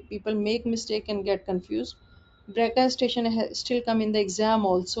the people make mistake and get confused. BRCA station still come in the exam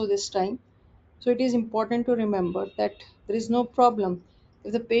also this time. So it is important to remember that there is no problem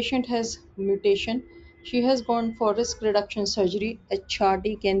if the patient has mutation. She has gone for risk reduction surgery.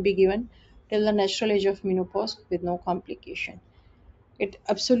 HRT can be given till the natural age of menopause with no complication. It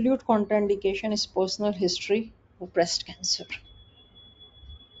absolute contraindication is personal history of breast cancer.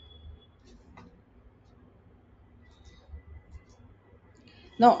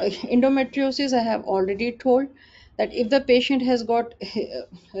 Now, endometriosis, I have already told that if the patient has got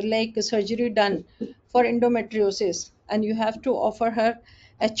like surgery done for endometriosis and you have to offer her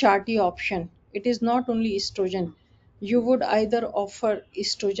a charty option, it is not only estrogen. You would either offer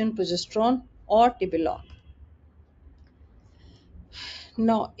estrogen progesterone or tibolol.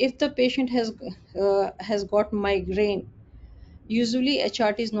 Now, if the patient has got migraine, usually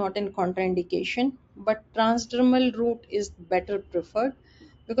HRT is not in contraindication, but transdermal route is better preferred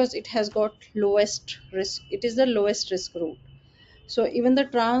because it has got lowest risk. It is the lowest risk route. So even the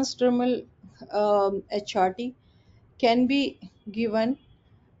transdermal HRT can be given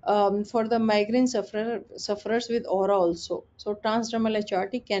for the migraine sufferers with aura also. So transdermal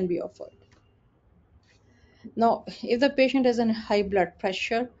HRT can be offered. Now, if the patient has a high blood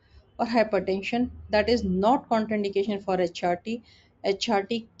pressure or hypertension, that is not contraindication for HRT.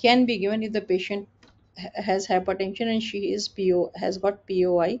 HRT can be given if the patient has hypertension and she is has got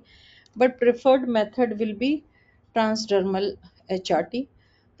POI, but preferred method will be transdermal HRT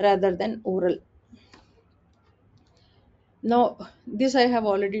rather than oral. Now, this I have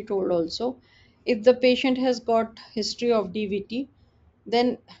already told also. If the patient has got history of DVT,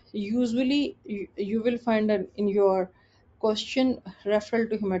 then usually you will find in your question referral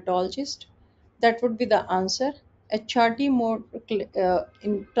to hematologist. That would be the answer. HRT more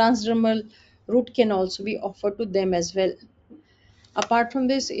in transdermal route can also be offered to them as well. Apart from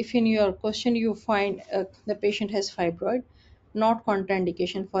this, if in your question you find the patient has fibroid, not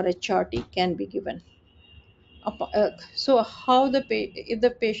contraindication for HRT can be given. So how if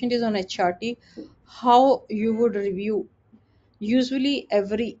the patient is on HRT, how you would review? Usually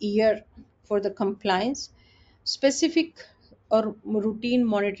every year for the compliance, specific or routine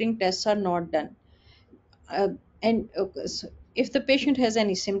monitoring tests are not done. So if the patient has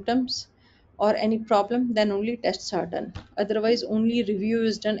any symptoms or any problem, then only tests are done. Otherwise, only review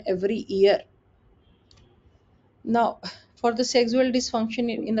is done every year. Now, for the sexual dysfunction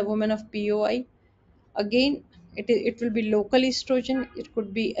in the woman of POI, again, it will be local estrogen, it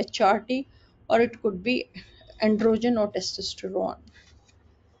could be HRT, or it could be androgen or testosterone.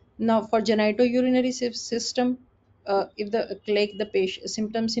 Now, for genitourinary system, if the like the patient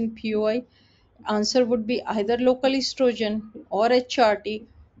symptoms in POI, answer would be either local estrogen or HRT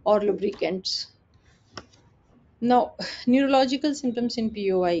or lubricants. Now, neurological symptoms in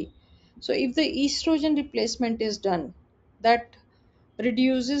POI. So, if the estrogen replacement is done, that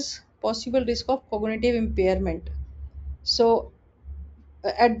reduces possible risk of cognitive impairment. So,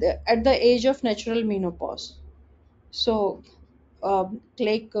 at the age of natural menopause. So,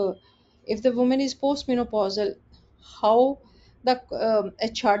 if the woman is postmenopausal, how the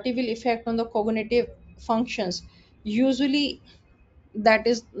HRT will affect on the cognitive functions? Usually, that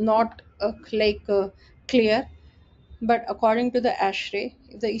is not clear. But according to the Eshre,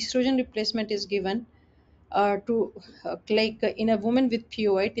 if the estrogen replacement is given to in a woman with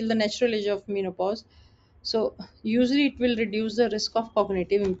POI till the natural age of menopause, so usually it will reduce the risk of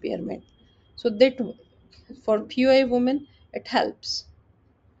cognitive impairment. So that for POI women it helps.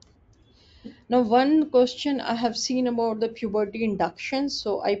 Now, one question I have seen about the puberty induction,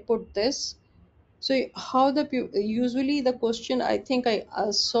 so I put this. So, how the usually the question I think I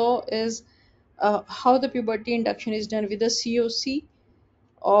saw is how the puberty induction is done with the COC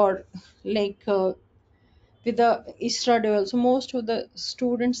or like with the estradiol. So, most of the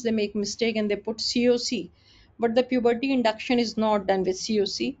students they make mistake and they put COC, but the puberty induction is not done with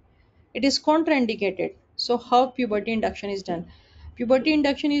COC. It is contraindicated. So, how puberty induction is done? Puberty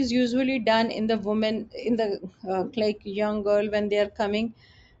induction is usually done in the woman in the young girl when they are coming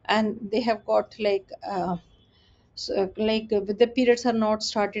and they have got with the periods are not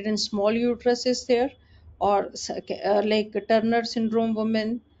started and small uterus is there, or Turner syndrome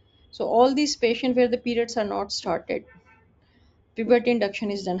women. So all these patients where the periods are not started, puberty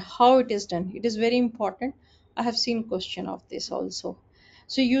induction is done. How it is done, it is very important. I have seen question of this also.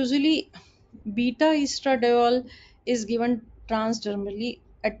 So usually beta estradiol is given transdermally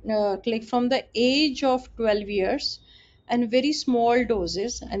at from the age of 12 years and very small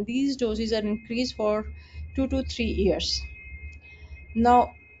doses, and these doses are increased for 2 to 3 years.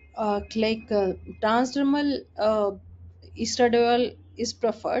 Now, transdermal estradiol is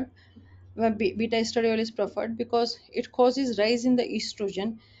preferred. Beta estradiol is preferred because it causes rise in the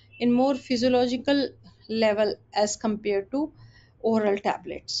estrogen in more physiological level as compared to oral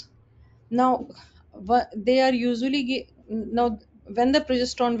tablets. Now, they are usually now when the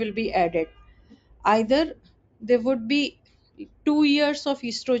progesterone will be added, either there would be 2 years of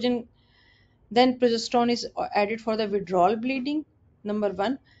estrogen, then progesterone is added for the withdrawal bleeding, number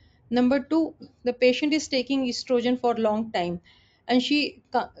one. Number two, the patient is taking estrogen for a long time and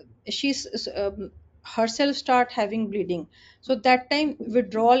she's herself start having bleeding. So that time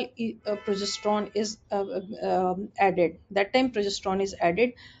withdrawal progesterone is added. That time progesterone is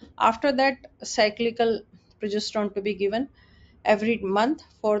added. After that, cyclical progesterone to be given every month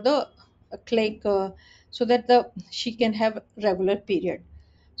for the so that the she can have regular period.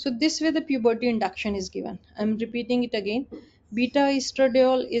 So this way the puberty induction is given. I'm repeating it again. Beta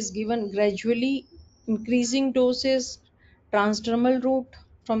estradiol is given gradually, increasing doses, transdermal route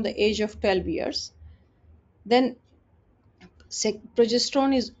from the age of 12 years. Then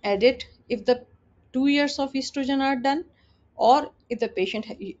progesterone is added if the 2 years of estrogen are done, or if the patient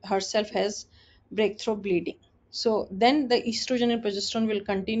herself has breakthrough bleeding. So then the estrogen and progesterone will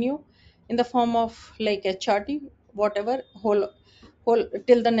continue in the form of like HRT, whatever whole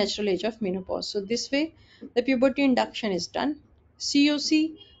till the natural age of menopause. So this way the puberty induction is done.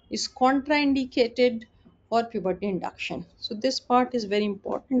 COC is contraindicated for puberty induction. So this part is very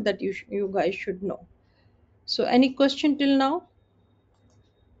important that you guys should know. So any question till now?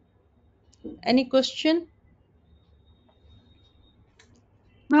 Any question?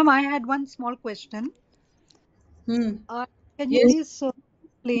 Ma'am, I had one small question. Hmm. Uh, can you Yes. please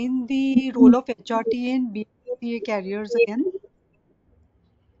explain the role of HRT in BRCA carriers again?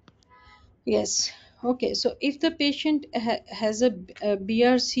 Yes. Okay. So if the patient has a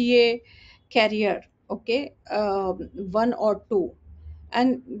BRCA carrier, okay, one or two,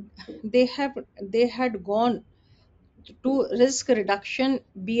 and they had gone to risk reduction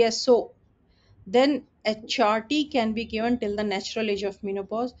BSO, then HRT can be given till the natural age of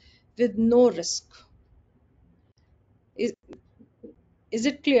menopause with no risk. Is, is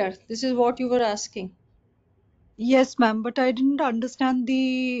it clear? This is what you were asking. Yes, ma'am, but I didn't understand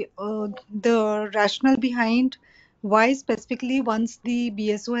the rationale behind why specifically once the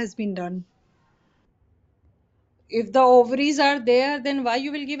BSO has been done. If the ovaries are there, then why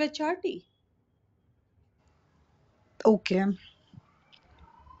you will give HRT? Okay.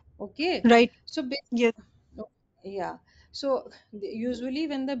 Okay. Right. So Yes. yeah. So usually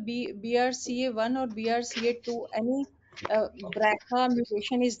when the BRCA1 or BRCA2 any BRCA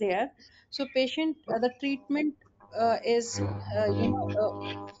mutation is there, so patient the treatment is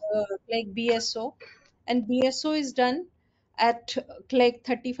like BSO, and BSO is done at like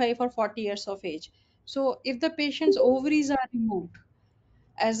 35 or 40 years of age. So if the patient's ovaries are removed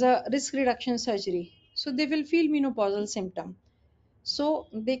as a risk reduction surgery, so they will feel menopausal symptom, so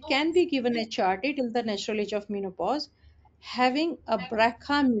they can be given HRT till the natural age of menopause. Having a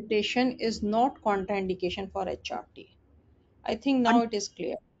BRCA mutation is not contraindication for HRT. I think now Un- it is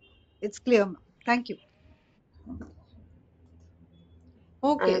clear. it's clear, ma'am. Thank you.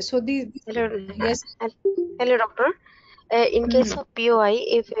 Okay, Uh, so the hello, yes. hello, doctor. In case Mhm. of POI,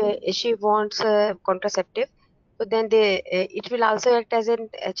 if she wants contraceptive, so then it will also act as an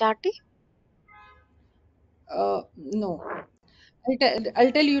HRT. No,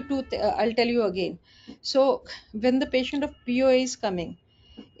 I'll tell you I'll tell you again. So when the patient of POA is coming,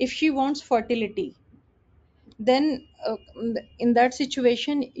 if she wants fertility, then in that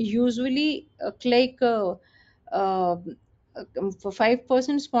situation usually uh, for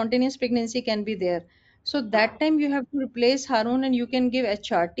 5% spontaneous pregnancy can be there, so that time you have to replace hormone and you can give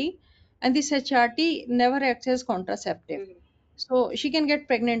HRT, and this HRT never acts as contraceptive, Mhm. so she can get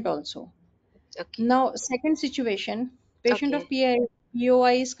pregnant also. Okay, Now, second situation, patient of okay.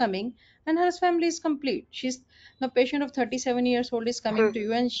 POI is coming and her family is complete. She's the patient of 37 years old is coming to Mhm.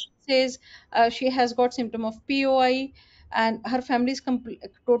 you and she says she has got symptom of POI and her family is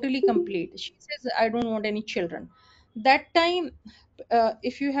totally complete. She says, I don't want any children. That time,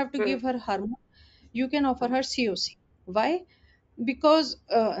 if you have to give Mhm. her hormone, you can offer her COC. Why? Because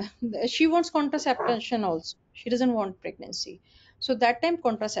she wants contraception also. She doesn't want pregnancy. So that time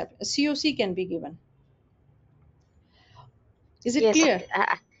COC can be given. Is it Yes, clear?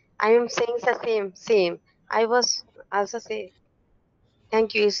 I am saying the same. I was also say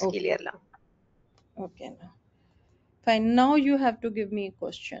thank you is Okay. clear now. Okay. Now. Fine. Now you have to give me a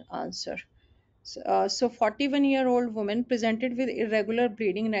question answer. So 41-year-old woman presented with irregular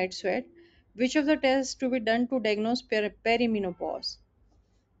bleeding night sweat. Which of the tests to be done to diagnose perimenopause?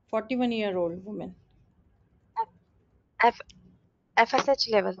 41-year-old woman. F FSH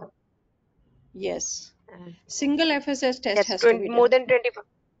level. Yes. Uh, Single FSS test yes, has to 20, be more done. than 25.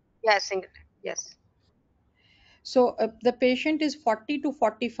 Yes, single. Yes. So the patient is 40 to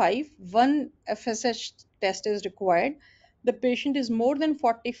 45. One FSH test is required. The patient is more than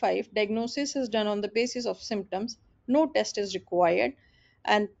 45. Diagnosis is done on the basis of symptoms. No test is required.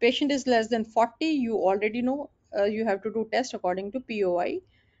 And patient is less than 40. You already know you have to do test according to POI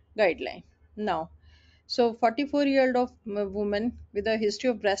guideline. Now, so 44-year-old of woman with a history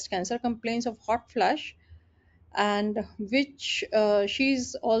of breast cancer complains of hot flush, and which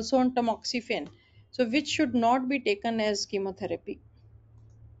she's also on tamoxifen, so which should not be taken as chemotherapy.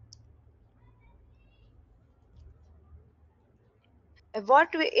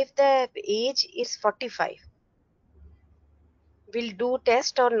 If the age is 45? Will do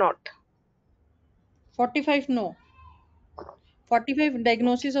test or not? 45 no. 45 Okay.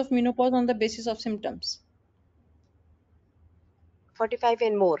 diagnosis of menopause on the basis of symptoms. 45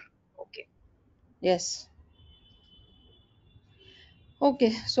 and more. Okay. Yes.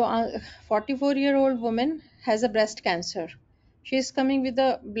 Okay, so 44-year-old woman has a breast cancer. She is coming with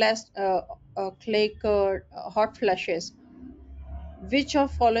a blast hot flushes. Which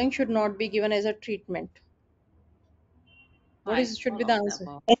of following should not be given as a treatment? What Why? is should be All the of the answer?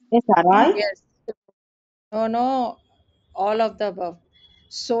 above. SSRI? Yes. No, no, all of the above.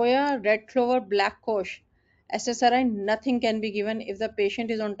 Soya, red clover, black coach, SSRI, nothing can be given if the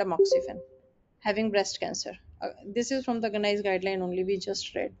patient is on tamoxifen having breast cancer. This is from the organized guideline only we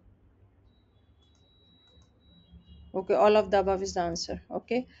just read. Okay, all of the above is the answer.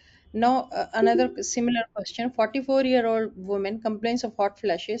 Okay. Now, another similar question. 44-year-old woman complains of hot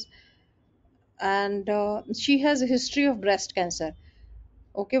flashes and she has a history of breast cancer.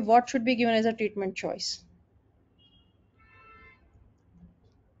 Okay, what should be given as a treatment choice?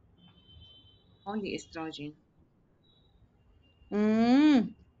 Only estrogen.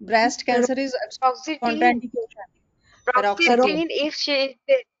 Breast cancer is Toxicity, contraindication. Paroxetine. Paroxetine, if she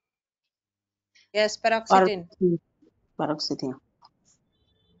is Yes, paroxetine. Paroxetine. Paroxetine.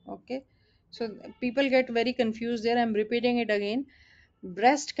 Okay. So people get very confused there. I'm repeating it again.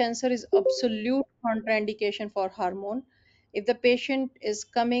 Breast cancer is absolute contraindication for hormone. If the patient is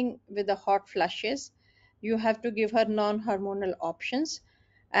coming with the hot flushes, you have to give her non-hormonal options,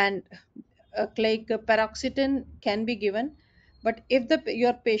 and paroxetine can be given. But if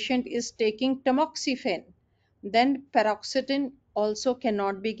your patient is taking tamoxifen, then paroxetine also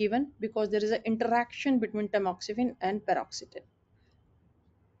cannot be given because there is an interaction between tamoxifen and paroxetine.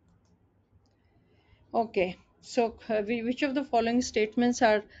 Okay, so which of the following statements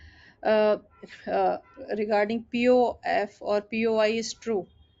are uh, uh, regarding POF or POI is true?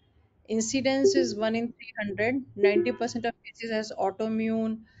 Incidence is 1 in 300. 90% of cases has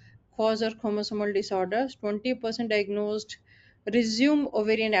autoimmune cause or chromosomal disorders. 20% diagnosed resume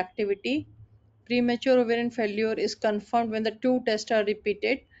ovarian activity. Premature ovarian failure is confirmed when the two tests are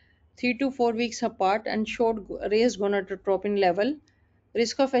repeated 3 to 4 weeks apart and showed raised gonadotropin level.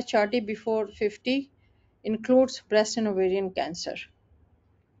 Risk of HRT before 50 includes breast and ovarian cancer.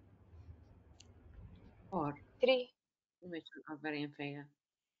 Or 3. premature ovarian failure.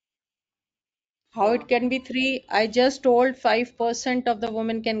 How it 4. can be 3? I just told 5% of the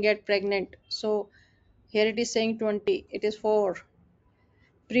women can get pregnant. So here it is saying 20. It is 4.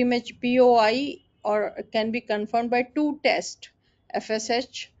 Premature POI or can be confirmed by two tests.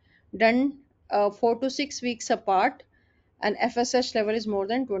 FSH done 4 to 6 weeks apart, and FSH level is more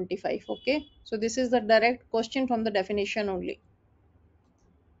than 25. Okay, so this is the direct question from the definition only.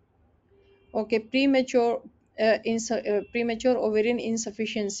 Okay, premature ovarian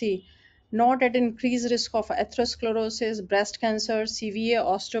insufficiency, not at increased risk of atherosclerosis, breast cancer, severe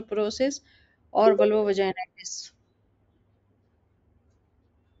osteoporosis, or vulvovaginitis.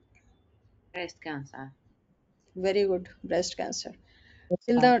 Breast cancer. Very good, breast cancer. Breast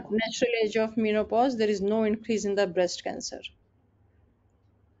Till the cancer. natural age of menopause, there is no increase in the breast cancer.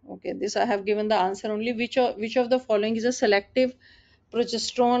 Okay, this I have given the answer only. Which of the following is a selective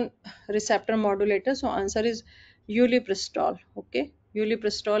progesterone receptor modulator? So answer is ulipristol. Okay,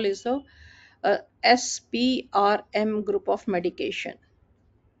 ulipristol is the SPRM group of medication.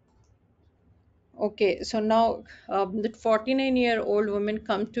 Okay, so now the 49-year-old woman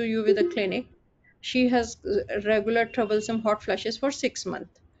come to you with a clinic. She has regular troublesome hot flashes for 6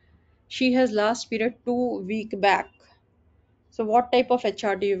 months. She has last period 2 week back. So what type of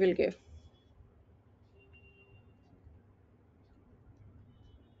HRT you will give?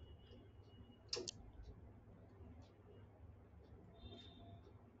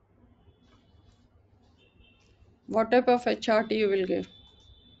 What type of HRT you will give?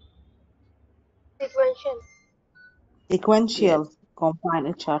 Sequential. Yes, Sequential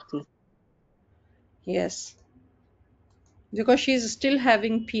combined HRT. yes. Because she is still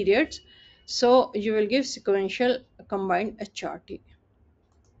having periods, so you will give sequential combined HRT.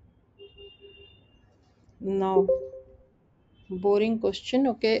 Now, boring question.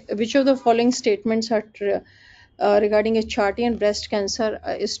 Okay, which of the following statements are regarding HRT and breast cancer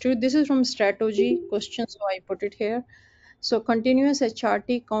is true? This is from strategy question, so I put it here. So continuous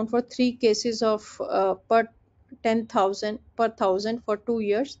HRT count for 3 cases of per 10,000 per thousand for 2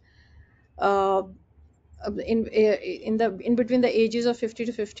 years. Uh, in between the ages of 50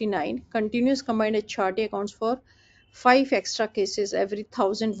 to 59, continuous combined HRT accounts for 5 extra cases every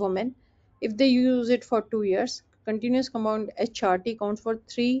 1,000 women. If they use it for 2 years, continuous combined HRT counts for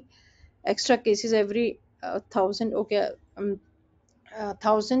 3 extra cases every 1,000. Okay,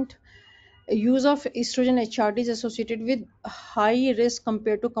 1,000. Use of estrogen HRT is associated with high risk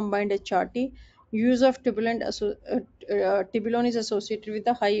compared to combined HRT. Use of tibolone is associated with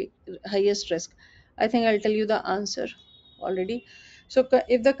the highest risk. I think I'll tell you the answer already. So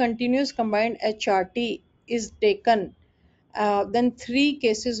if the continuous combined HRT is taken, then 3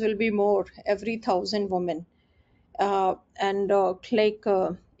 cases will be more every 1,000 women. And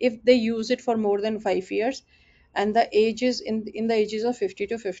if they use it for more than 5 years, and the ages in the ages of 50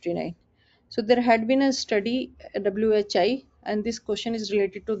 to 59. So there had been a study WHI, and this question is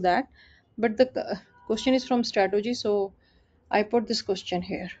related to that, but the question is from strategy, so I put this question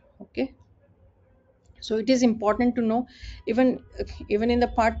here. Okay, so it is important to know. Even in the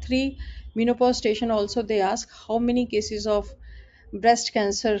part 3 menopause station also, they ask how many cases of breast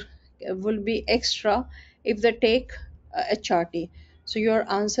cancer will be extra if they take HRT. So your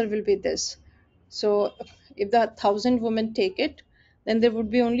answer will be this. So if the 1,000 women take it, then there would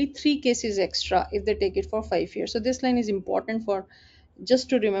be only 3 cases extra if they take it for 5 years. So this line is important for just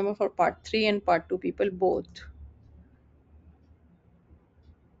to remember for part 3 and part 2 people both.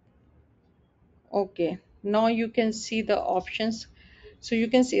 Okay. Now you can see the options. So you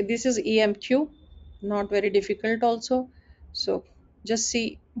can see this is EMQ, not very difficult also. So just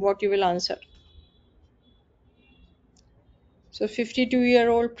see what you will answer. So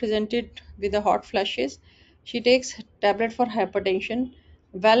 52-year-old presented with the hot flashes. She takes tablet for hypertension,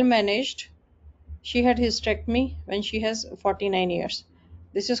 well managed. She had hysterectomy when she has 49 years.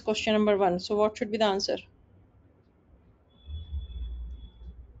 This is question number 1. So what should be the answer?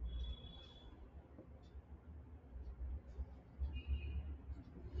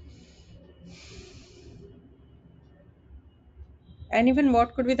 And even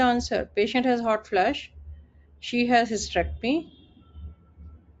what could be the answer? Patient has hot flash. She has hysterectomy.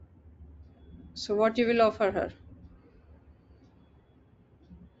 So what you will offer her?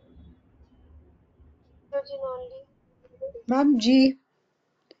 Estrogen only. Ma'am, G,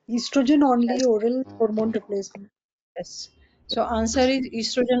 estrogen only Yes. oral hormone replacement. Yes. So answer is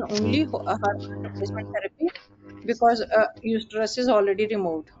estrogen only hormone replacement therapy because uterus is already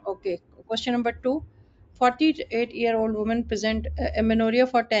removed. Okay. Question number 2. 48-year-old woman present amenorrhea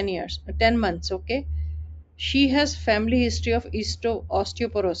for 10 years, 10 months. Okay. She has family history of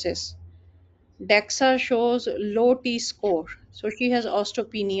osteoporosis. DEXA shows low T score. So she has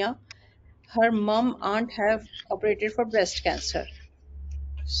osteopenia. Her mom aunt have operated for breast cancer.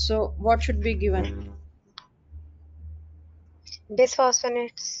 So what should be given?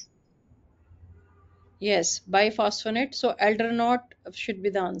 Bisphosphonates. Yes, biphosphonate. So aldernot should be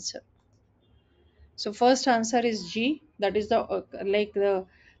the answer. So first answer is G. That is the like the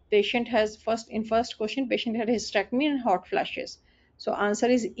patient has first question patient had hysterectomy and hot flashes. So answer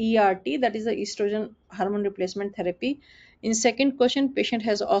is ERT. That is the estrogen hormone replacement therapy. In second question patient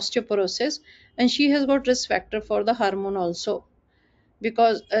has osteoporosis and she has got risk factor for the hormone also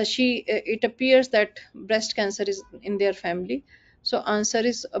because it appears that breast cancer is in their family. So answer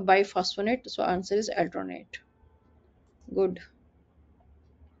is a biphosphonate. So answer is aldronate. Good.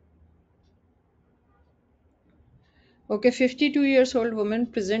 Okay, 52 years old woman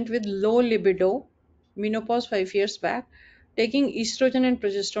present with low libido, menopause 5 years back, taking estrogen and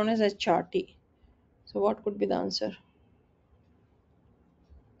progesterone as HRT. So what could be the answer?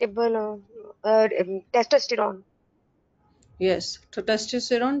 Testosterone. Yes, so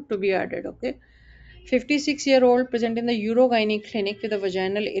testosterone to be added. Okay. 56-year-old present in the urogynec clinic with a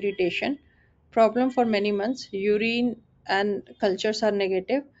vaginal irritation. Problem for many months. Urine and cultures are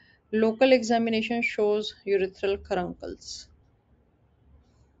negative. Local examination shows urethral caruncles.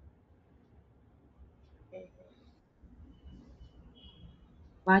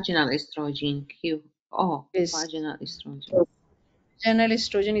 Vaginal estrogen. Q. Oh, Yes. vaginal estrogen. Vaginal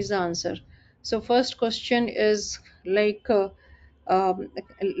estrogen is the answer. So first question is like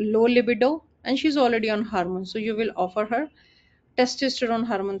low libido and she's already on hormone. So you will offer her testosterone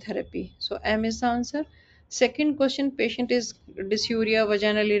hormone therapy. So M is the answer. Second question patient is dysuria,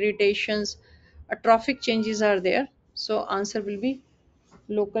 vaginal irritations, atrophic changes are there. So answer will be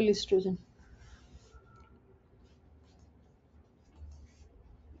local estrogen.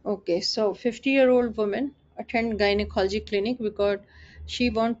 Okay, so 50-year-old woman attend gynecology clinic because she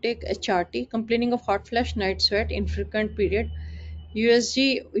won't take HRT, complaining of hot flash, night sweat, infrequent period,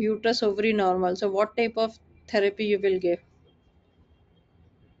 USG, uterus ovary normal. So what type of therapy you will give?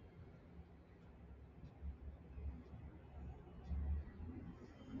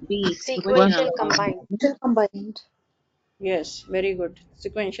 B. Sequential Sequential combined. Still combined. Yes, very good.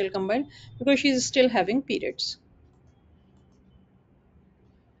 Sequential combined because she is still having periods.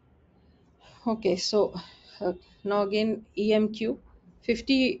 Okay, so now again EMQ,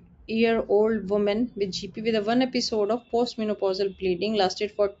 50-year-old woman with GP with a one episode of postmenopausal bleeding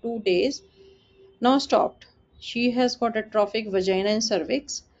lasted for 2 days. Now stopped. She has got atrophic vagina and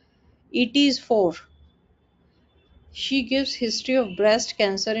cervix. ET is 4. She gives history of breast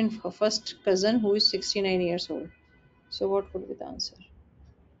cancer in her first cousin who is 69 years old. So what would be the answer?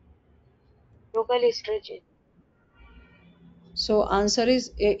 Local estrogen. So answer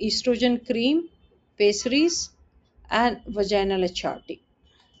is estrogen cream, pessaries and vaginal HRT.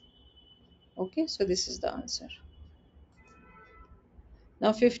 Okay, so this is the answer.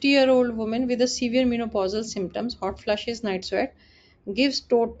 Now 50-year-old woman with a severe menopausal symptoms, hot flashes, night sweat,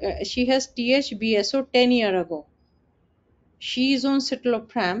 she has THBSO 10 year ago. She is on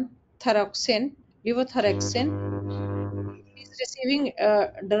citalopram, tharoxine, levothyroxine. She is receiving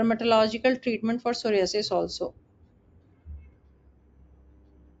dermatological treatment for psoriasis also.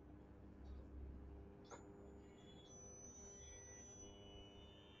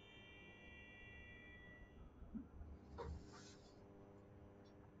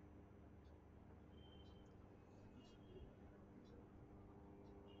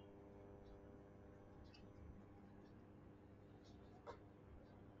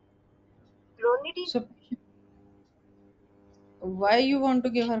 Clonidine? So why you want to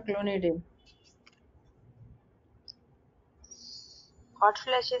give her clonidine? Hot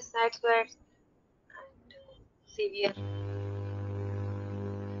flashes, night sweats, severe.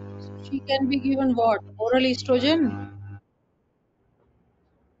 She can be given what? Oral estrogen?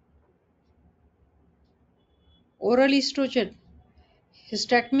 Oral estrogen.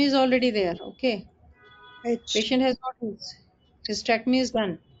 Hysterectomy is already there. Okay. H. Patient has got his hysterectomy is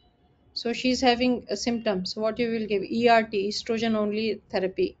done. So she's having a symptom. So what you will give? ERT, estrogen only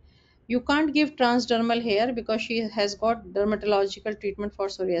therapy. You can't give transdermal here because she has got dermatological treatment for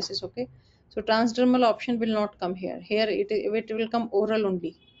psoriasis. Okay. So transdermal option will not come here. Here it will come oral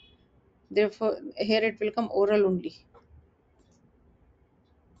only. Therefore, here it will come oral only.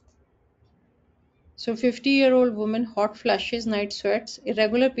 So 50-year-old woman, hot flashes, night sweats,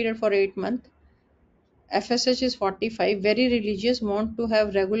 irregular period for 8 months. FSH is 45, very religious, want to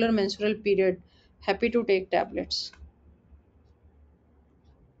have regular menstrual period, happy to take tablets.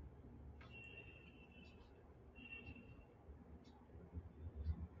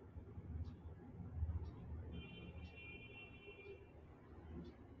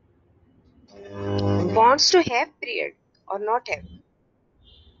 Wants to have period or not have regular.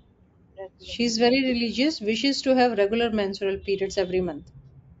 She's very religious, wishes to have regular menstrual periods every month.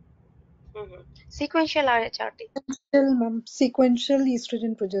 Sequential RHRT. Sequential, ma'am. Sequential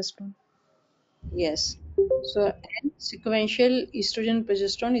estrogen progesterone. Yes. So, and sequential estrogen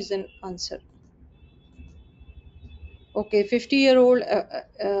progesterone is an answer. Okay, 50-year-old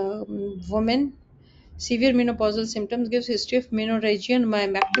woman, severe menopausal symptoms, gives history of menorrhagia and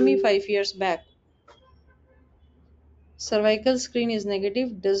myomectomy 5 years back. Cervical screen is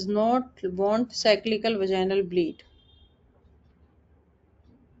negative, does not want cyclical vaginal bleed.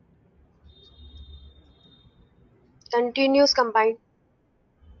 Continuous combined.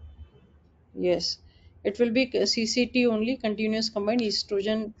 Yes, it will be CCT only, continuous combined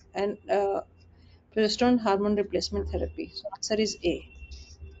estrogen and progesterone hormone replacement therapy. So answer is A.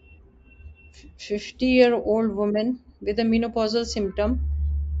 50-year-old woman with a menopausal symptom.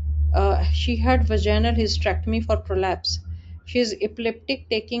 She had vaginal hysterectomy for prolapse. She is epileptic,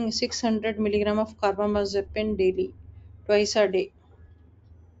 taking 600 milligram of carbamazepine daily, twice a day.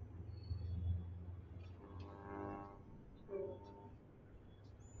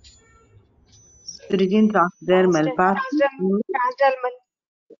 Estrogen transdermal pathway. Transdermal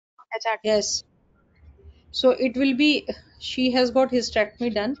HRT. Yes. So it will be, she has got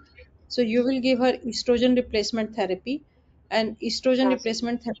hysterectomy done. So you will give her estrogen replacement therapy, and estrogen Transdermal.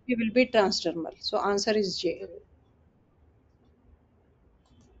 replacement therapy will be transdermal. So answer is J.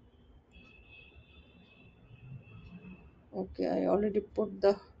 Okay, I already put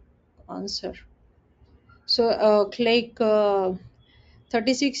the answer. So,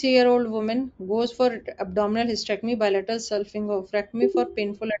 36-year-old woman goes for abdominal hysterectomy, bilateral salpingophractomy for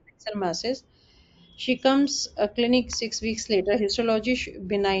painful adnexal masses. She comes clinic 6 weeks later. Histology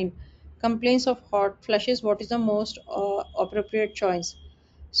benign. Complaints of hot flushes. What is the most appropriate choice?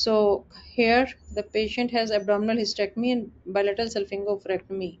 So here the patient has abdominal hysterectomy and bilateral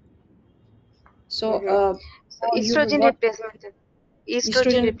salpingophractomy. So So you estrogen what replacement. Estrogen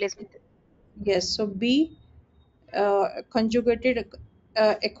estrogen? replacement. Yes. So B, conjugated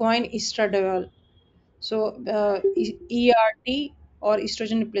equine estradiol. So ERT or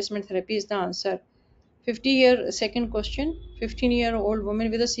estrogen replacement therapy is the answer. 50-year second question. 15-year-old woman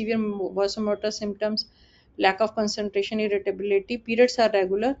with a severe vasomotor symptoms, lack of concentration, irritability, periods are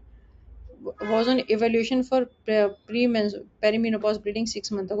regular, was on evaluation for perimenopause bleeding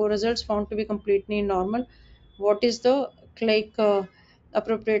 6 months ago. Results found to be completely normal. What is the like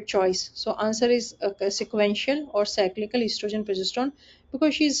appropriate choice? So answer is sequential or cyclical estrogen progesterone,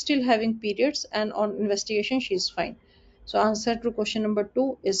 because she is still having periods and on investigation she is fine. So answer to question number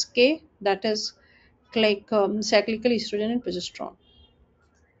 2 is K. That is cyclical estrogen and progesterone.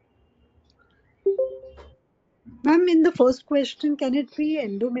 Ma'am, in the first question, can it be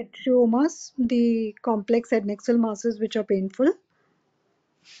endometriomas, the complex adnexal masses which are painful?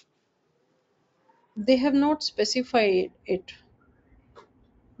 They have not specified it.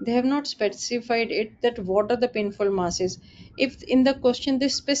 They have not specified it that what are the painful masses. If in the question they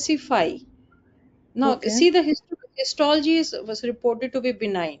specify, now Okay. see the histology was reported to be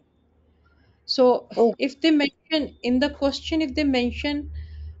benign. So Oh, if they mention in the question, if they mention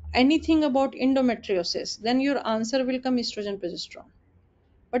anything about endometriosis, then your answer will come estrogen progesterone.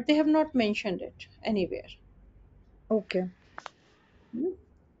 But they have not mentioned it anywhere. okay. Hmm?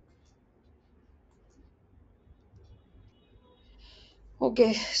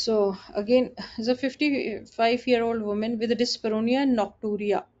 Okay, so again, is a 55-year-old woman with dyspareunia and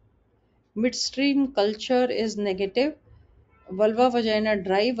nocturia. Midstream culture is negative. Vulva vagina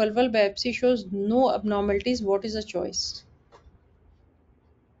dry. Vulval biopsy shows no abnormalities. What is the choice?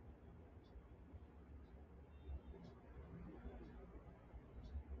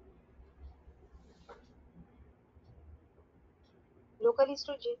 Local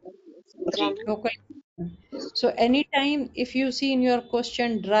estrogen. Estrogen. January. Local. So anytime if you see in your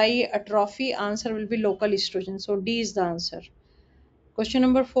question dry atrophy, answer will be local estrogen. So D is the answer. Question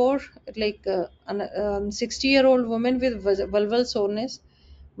number 4, like 60-year-old woman with vulval soreness,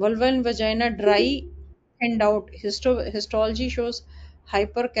 vulva and vagina dry, thinned out. Histology shows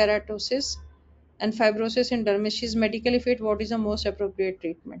hyperkeratosis and fibrosis in dermis. She is medically fit. What is the most appropriate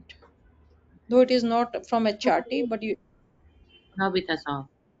treatment? Though it is not from HRT, but you Clobetasol.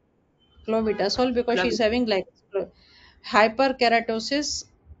 clobetasol because she's Clobetasol. having like hyperkeratosis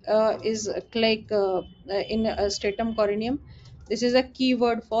is like in stratum corneum. This is a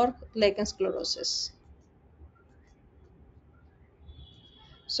keyword for lichen sclerosis.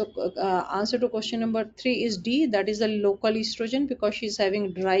 So answer to question number 3 is D, that is the local estrogen because she's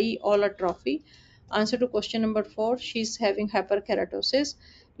having dry allotrophy. Answer to question number 4, she's having hyperkeratosis,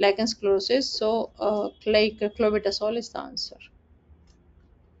 lichen sclerosis. So like clobetasol is the answer.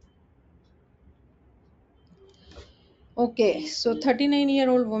 Okay, so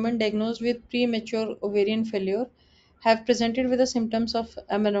 39-year-old woman diagnosed with premature ovarian failure have presented with the symptoms of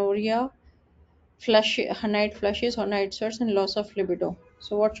amenorrhea, night flushes or night sweats, and loss of libido.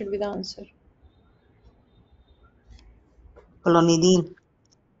 So what should be the answer? Clonidine.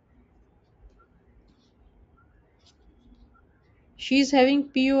 She is having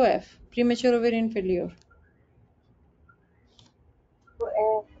POF, premature ovarian failure. So,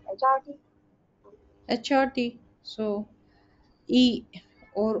 HRT. HRT, so E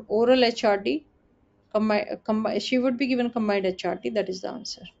or oral HRT. She would be given combined HRT. That is the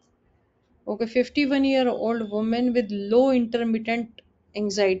answer. Okay, 51-year-old woman with low intermittent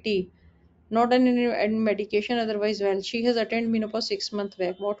anxiety, not on any medication, otherwise well. She has attained menopause 6 months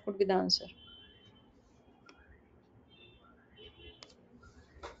back. What could be the answer?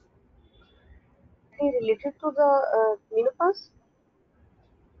 Related to the menopause.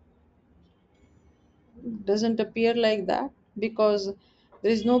 Doesn't appear like that because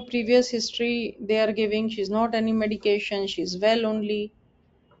there is no previous history they are giving. She's not any medication. She's well only.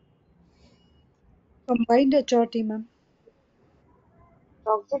 Combined HRT, ma'am.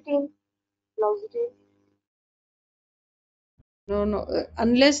 Fluoxetine. Fluoxetine. No, no.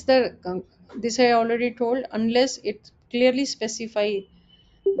 Unless this I already told. Unless it clearly specify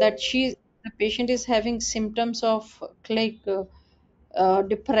that the patient is having symptoms of like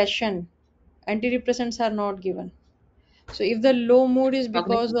depression, antidepressants are not given. So if the low mood is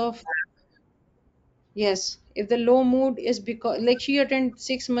because Cognitive. of, yes, if the low mood is because like she attended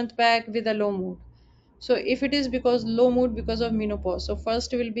 6 months back with a low mood. So if it is because low mood because of menopause, so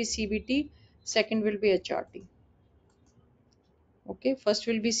first will be CBT, second will be HRT. Okay, first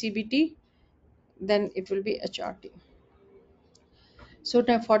will be CBT, then it will be HRT. So a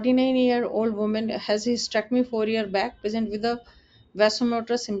 49-year-old woman has hysterectomy 4 year back, present with the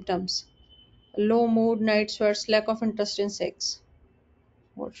vasomotor symptoms, low mood, night sweats, lack of interest in sex.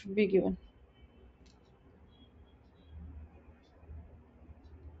 What should be given?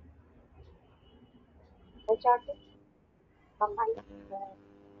 HRT. Combined.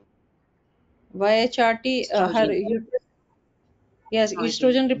 YHRT, her Estrogen. uterus, yes, Estrogen.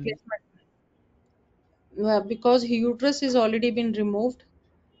 estrogen replacement. Because her uterus is already been removed,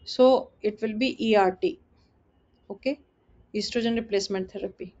 so it will be ERT. Okay, estrogen replacement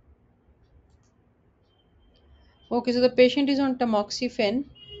therapy. Okay, so the patient is on tamoxifen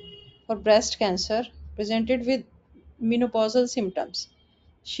for breast cancer, presented with menopausal symptoms.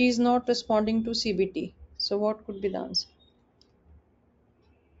 She is not responding to CBT. So, what could be the answer?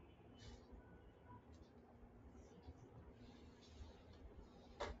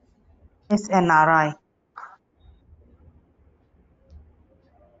 SNRI.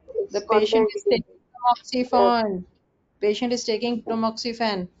 It's The patient is contraindicated. taking Uh, tamoxifen. Patient is taking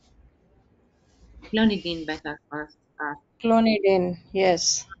tamoxifen. Clonidine better first. Clonidine,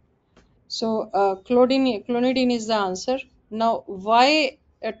 yes. So, clonidine is the answer. Now, why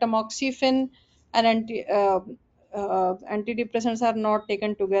tamoxifen and antidepressants are not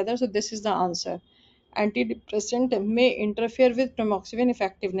taken together? So, this is the answer. Antidepressant may interfere with tamoxifen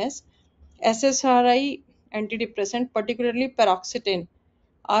effectiveness. SSRI antidepressant, particularly paroxetine,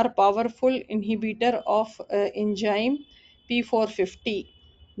 are powerful inhibitor of enzyme P450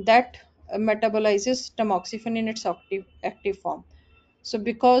 that metabolizes tamoxifen in its active form. So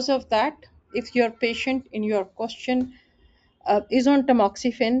because of that, if your patient in your question is on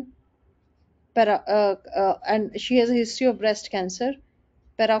tamoxifen, and she has a history of breast cancer,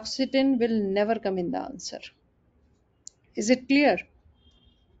 paroxetine will never come in the answer. Is it clear?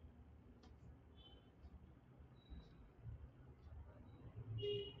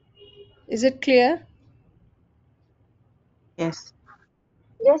 Is it clear? Yes.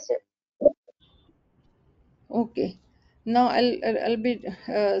 Yes, sir. Okay. Now I'll be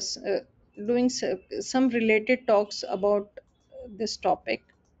doing some related talks about this topic.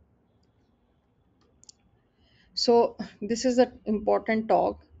 So this is an important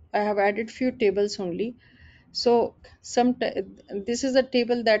talk. I have added few tables only. So this is a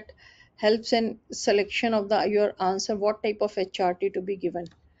table that helps in selection of the your answer, what type of HRT to be given.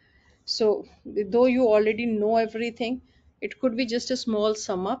 So though you already know everything, it could be just a small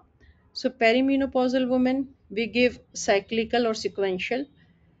sum up. So perimenopausal women, we give cyclical or sequential.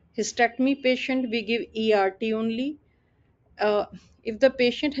 Hysterectomy patient, we give ERT only. Uh, if the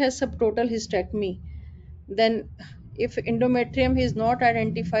patient has subtotal hysterectomy, then if endometrium is not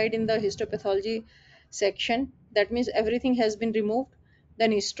identified in the histopathology section, that means everything has been removed,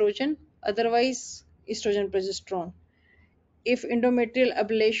 then estrogen, otherwise estrogen progesterone. If endometrial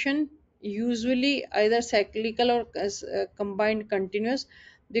ablation, usually either cyclical or combined continuous,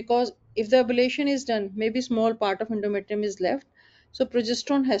 because if the ablation is done, maybe small part of endometrium is left, so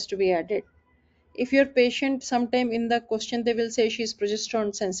progesterone has to be added. If your patient, sometime in the question they will say she is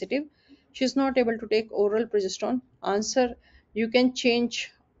progesterone sensitive, she is not able to take oral progesterone, answer, you can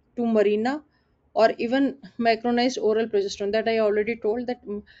change to Marina or even micronized oral progesterone, that I already told that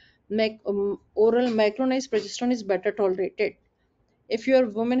oral micronized progesterone is better tolerated. If your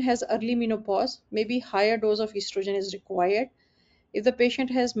woman has early menopause, maybe higher dose of estrogen is required. If the patient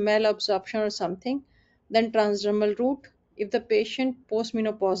has malabsorption or something, then transdermal route. If the patient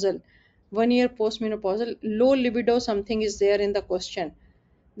postmenopausal, 1 year postmenopausal, low libido, something is there in the question,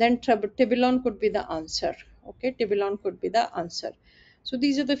 then tibolone could be the answer. Okay, tibolone could be the answer. So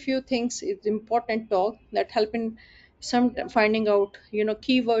these are the few things. It's important talk that help in some finding out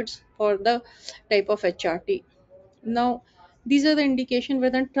keywords for the type of HRT. Now, these are the indication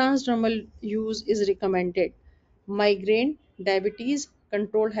whether transdermal use is recommended. Migraine, diabetes,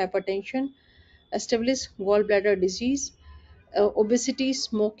 controlled hypertension, established gallbladder disease, obesity,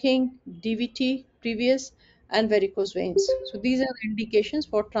 smoking, DVT, previous, and varicose veins. So these are the indications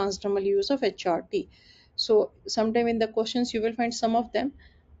for transdermal use of HRT. So sometime in the questions you will find some of them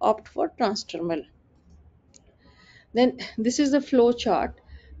opt for transdermal. Then this is the flow chart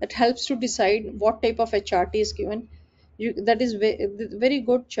that helps to decide what type of HRT is given. That is very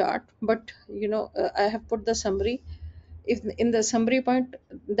good chart, but I have put the summary. If in the summary point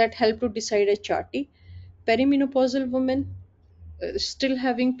that help to decide HRT, perimenopausal women still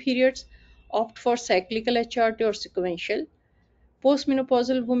having periods opt for cyclical HRT or sequential.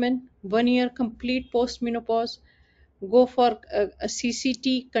 Postmenopausal women, 1 year complete postmenopause, go for a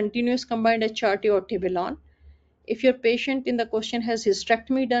CCT, continuous combined HRT or Tibolon. If your patient in the question has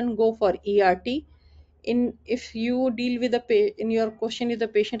hysterectomy done, go for ERT. If you deal with in your question if the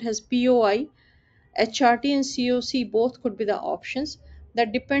patient has POI, HRT and COC both could be the options.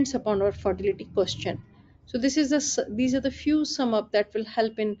 That depends upon our fertility question. So these are the few sum up that will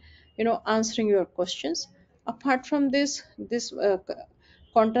help in answering your questions. Apart from this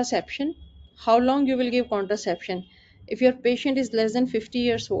contraception, how long you will give contraception? If your patient is less than 50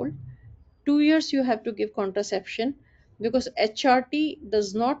 years old, 2 years you have to give contraception, because HRT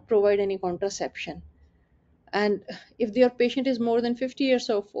does not provide any contraception. And if your patient is more than 50 years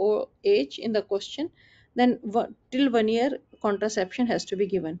of age in the question, then till 1 year contraception has to be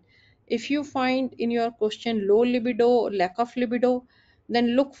given. If you find in your question low libido or lack of libido,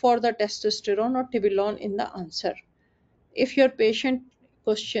 then look for the testosterone or tibolone in the answer. If your patient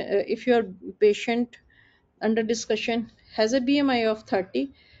under discussion has a BMI of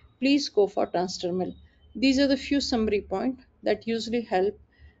 30, please go for transdermal. These are the few summary points that usually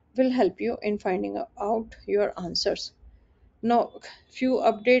will help you in finding out your answers. Now, few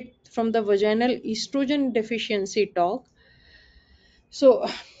update from the vaginal estrogen deficiency talk. So,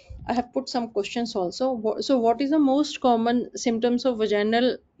 I have put some questions also. So, what is the most common symptoms of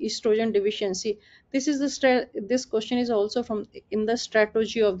vaginal estrogen deficiency? This question is also from in the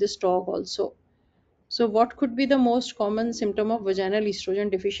strategy of this talk also. So, what could be the most common symptom of vaginal estrogen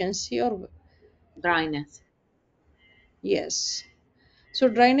deficiency? Or Dryness. yes, so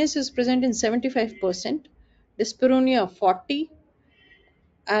dryness is present in 75%, dyspareunia 40,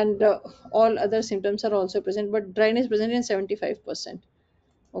 and all other symptoms are also present, but dryness present in 75%.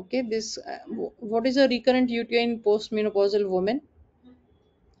 Okay, what is a recurrent UTI in postmenopausal woman?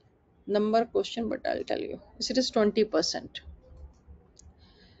 Number question, but I'll tell you. Yes, it is 20%.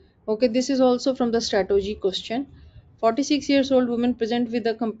 Okay, this is also from the strategy question. 46 years old woman present with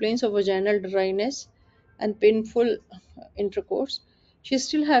the complaints of vaginal dryness and painful intercourse. She's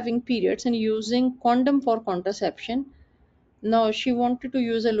still having periods and using condom for contraception. Now she wanted to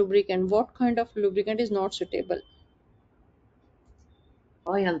use a lubricant. What kind of lubricant is not suitable?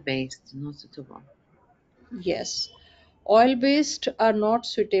 Oil-based, not suitable. Yes, oil based are not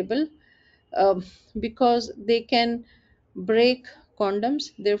suitable, um, because they can break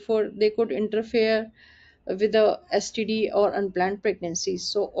condoms, therefore they could interfere with the STD or unplanned pregnancies.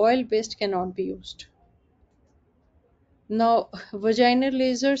 So oil based cannot be used. Now vaginal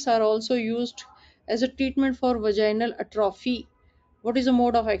lasers are also used as a treatment for vaginal atrophy. What is the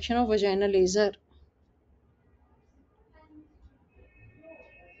mode of action of vaginal laser?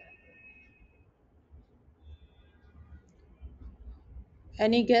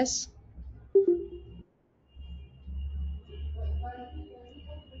 Any guess?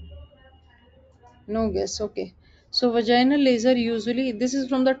 No guess. Okay. So vaginal laser usually, this is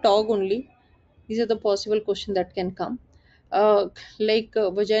from the TOG only. These are the possible questions that can come.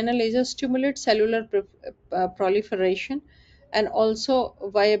 Vaginal laser stimulates cellular proliferation and also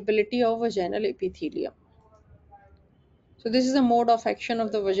viability of vaginal epithelium. So this is a mode of action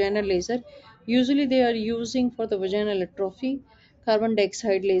of the vaginal laser. Usually they are using for the vaginal atrophy, carbon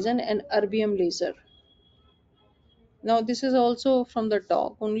dioxide laser and erbium laser. Now this is also from the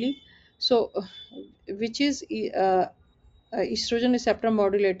talk only. So which is estrogen receptor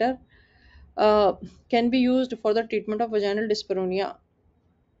modulator, uh, can be used for the treatment of vaginal dyspareunia.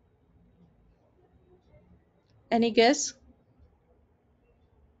 Any guess?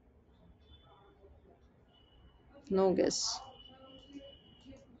 No guess.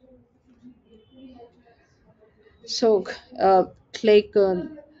 So uh, like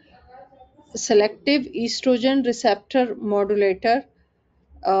selective estrogen receptor modulator,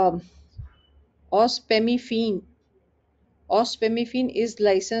 um, ospemifene. Ospemifene is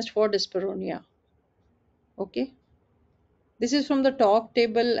licensed for dyspareunia. Okay, this is from the talk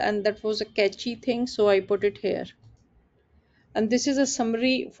table and that was a catchy thing, so I put it here. And this is a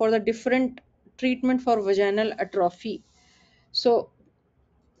summary for the different treatment for vaginal atrophy. So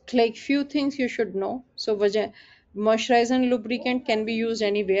like few things you should know. So moisturizing lubricant can be used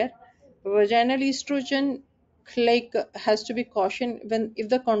anywhere. Vaginal estrogen has to be cautioned when if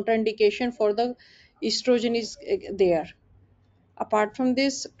the contraindication for the estrogen is there. Apart from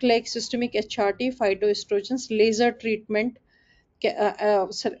this, like systemic HRT, phytoestrogens, laser treatment, ca- uh,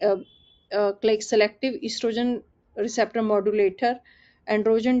 uh, se- uh, like selective estrogen receptor modulator,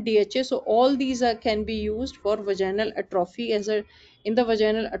 androgen DHA. So all these can be used for vaginal atrophy as a in the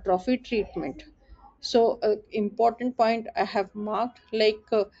vaginal atrophy treatment. So important point I have marked,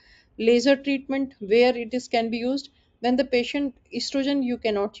 laser treatment where it is can be used when the patient estrogen you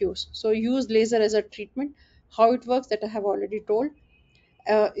cannot use. So use laser as a treatment. How it works that I have already told.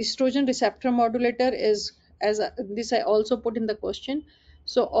 Estrogen receptor modulator is this I also put in the question.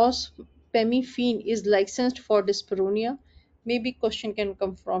 So ospemifene is licensed for dyspareunia. Maybe question can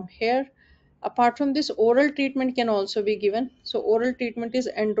come from here. Apart from this, oral treatment can also be given. So oral treatment is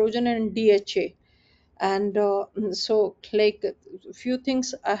androgen and DHA. And few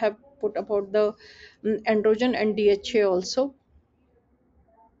things I have put about the androgen and DHA also.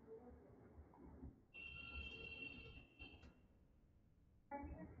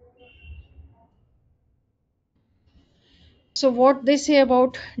 So what they say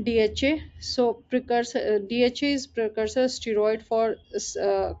about DHA? So precursor DHA is precursor steroid for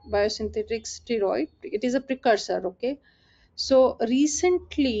biosynthetic steroid. It is a precursor. Okay. So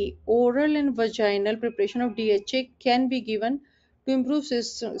recently, oral and vaginal preparation of DHA can be given to improve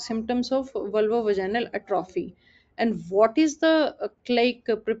symptoms of vulvovaginal atrophy. And what is the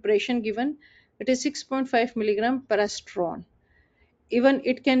preparation given? It is 6.5 milligram parastrone. Even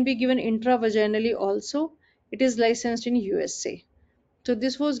it can be given intravaginally also. It is licensed in USA. So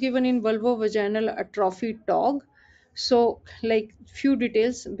this was given in vulvovaginal atrophy TOG. So like few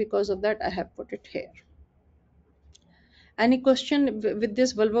details, because of that I have put it here. Any question with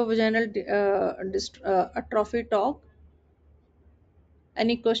this vulvovaginal atrophy TOG?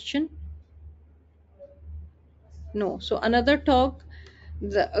 Any question? No. So another talk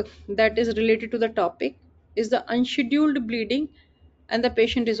that is related to the topic is the unscheduled bleeding and the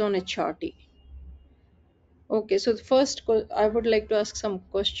patient is on HRT. Okay, so the first I would like to ask some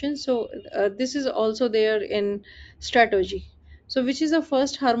questions. So this is also there in strategy. So which is the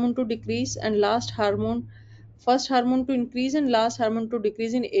first hormone to decrease and first hormone to increase and last hormone to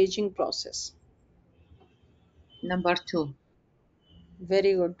decrease in aging process? Number 2.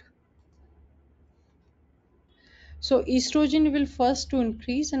 Very good. So estrogen will first to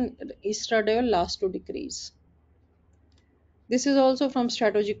increase and estradiol last to decrease. This is also from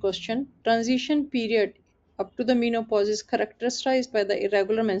strategy question. Transition period up to the menopause is characterized by the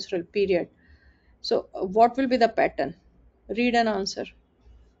irregular menstrual period. So what will be the pattern? Read and answer.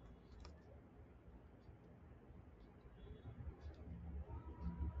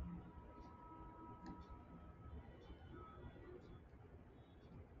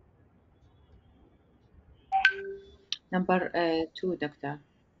 Number two, doctor.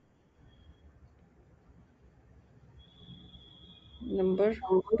 Number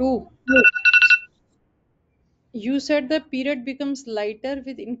 2. You said the period becomes lighter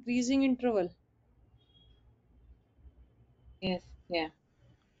with increasing interval. Yes, yeah.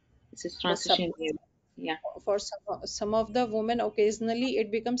 This is But transition period. Yeah. for some of the women, occasionally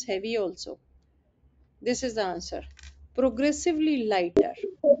it becomes heavy also. This is the answer. Progressively lighter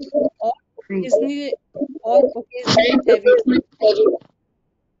or occasionally heavier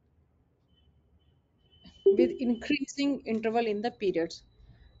with increasing interval in the periods.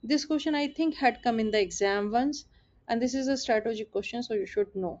 This question I think had come in the exam once, and this is a strategic question, so you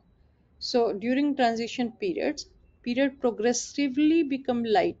should know. So during transition periods, period progressively become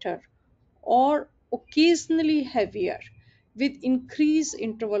lighter or occasionally heavier with increased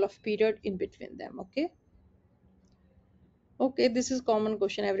interval of period in between them. Okay. Okay, this is common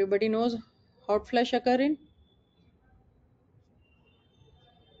question. Everybody knows hot flash occur in.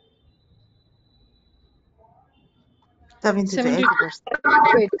 70 to 70.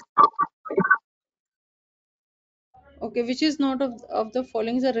 80%. Okay, which is not of the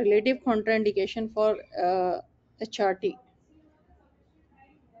following is a relative contraindication for HRT.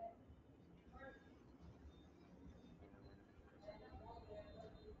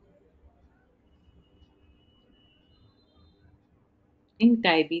 In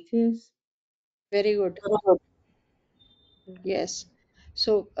diabetes. Very good. Yes.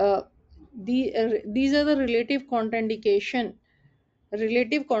 So these are the relative contraindication.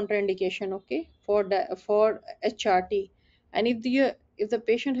 Okay, for HRT, and if the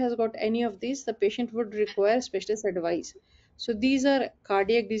patient has got any of these, the patient would require specialist advice. So these are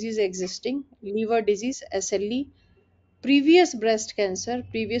cardiac disease existing, liver disease, SLE, previous breast cancer,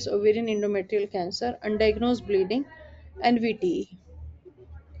 previous ovarian endometrial cancer, undiagnosed bleeding, and VTE.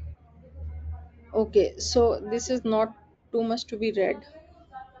 Okay, so this is not too much to be read.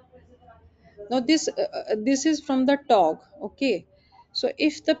 Now this is from the TOG. Okay, so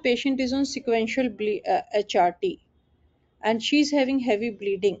if the patient is on sequential HRT and she's having heavy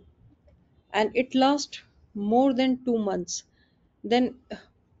bleeding and it lasts more than 2 months, then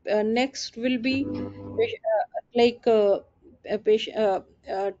next will be a patient,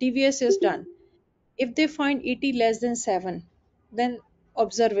 TVS is done. If they find ET less than 7, then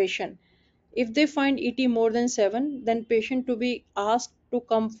observation. If they find ET more than 7, then patient to be asked to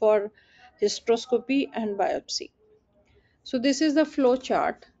come for hysteroscopy and biopsy. So this is the flow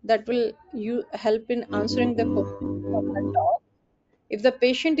chart that will you help in answering the question from the top. If the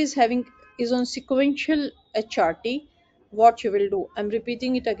patient is on sequential HRT, what you will do? I'm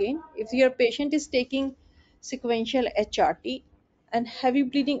repeating it again. If your patient is taking sequential HRT and heavy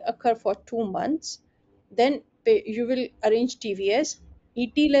bleeding occur for 2 months, then you will arrange TVS.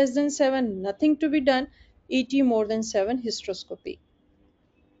 ET less than 7, nothing to be done. ET more than 7, hysteroscopy.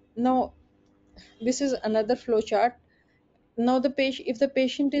 Now this is another flow chart. Now the patient, if the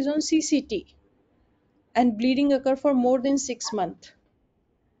patient is on CCT and bleeding occur for more than 6 months,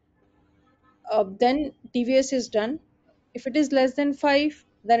 then TVS is done. If it is less than 5,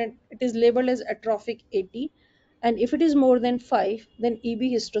 then it is labeled as atrophic AT. And if it is more than 5, then EB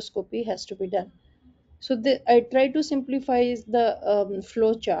hysteroscopy has to be done. So I try to simplify the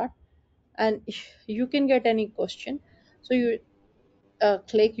flow chart, and if you can get any question. So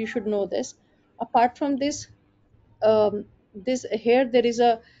click, you should know this. Apart from this, this here there is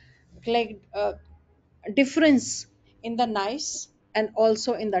a like difference in the NICE and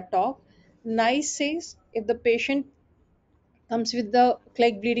also in the talk. NICE says if the patient comes with the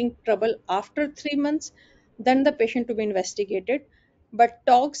bleeding trouble after 3 months, then the patient to be investigated. But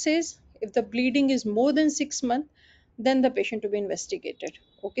talk says if the bleeding is more than 6 months, then the patient to be investigated.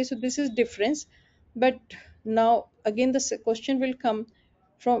 Okay, so this is difference. But now again the question will come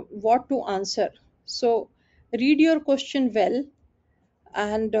from what to answer. So read your question well,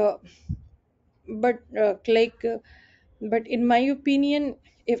 and but but in my opinion,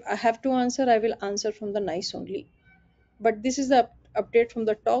 if I have to answer, I will answer from the NICE only. But this is the update from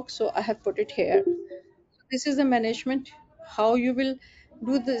the talk, so I have put it here. This is the management, how you will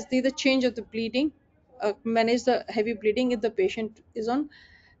do the change of the bleeding, manage the heavy bleeding if the patient is on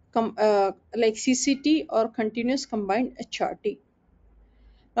like CCT or continuous combined HRT.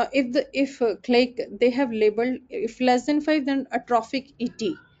 Now, if like they have labeled if less than 5, then atrophic ET.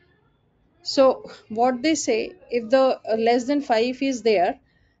 So what they say, if the less than 5 is there,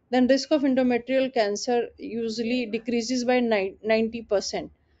 then risk of endometrial cancer usually decreases by 90%,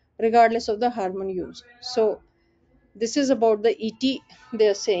 regardless of the hormone use. So this is about the ET they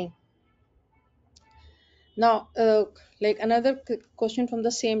are saying. Now, like another question from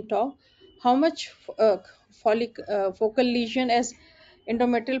the same talk: how much focal lesion as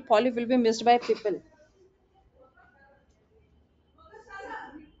endometrial polyp will be missed by people?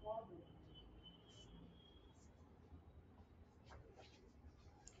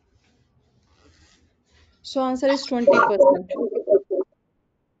 So answer is 20%.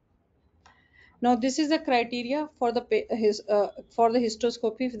 Now this is the criteria for the for the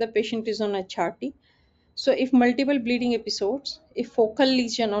hysteroscopy if the patient is on HRT. So if multiple bleeding episodes, if focal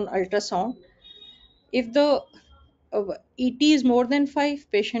lesion on ultrasound, if the ET is more than 5,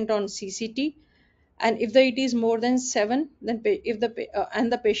 patient on CCT, and if the ET is more than 7, then if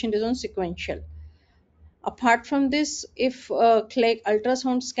the patient is on sequential. Apart from this, if like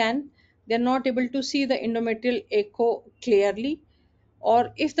ultrasound scan, they're not able to see the endometrial echo clearly,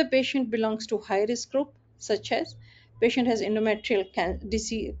 or if the patient belongs to high risk group, such as patient has endometrial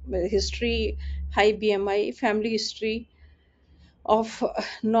disease history, high BMI, family history of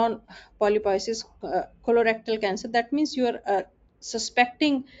non-polyposis colorectal cancer, that means you are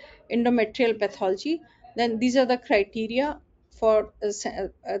suspecting endometrial pathology, then these are the criteria for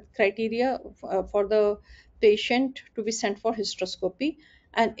for the patient to be sent for hysteroscopy,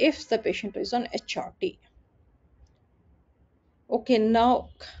 and if the patient is on HRT. Okay, now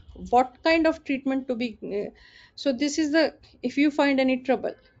what kind of treatment to be so this is the, if you find any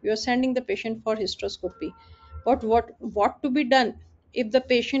trouble, you are sending the patient for hysteroscopy. What to be done if the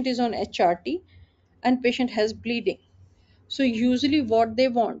patient is on HRT and patient has bleeding? So usually what they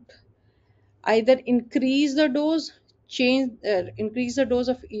want, either increase the dose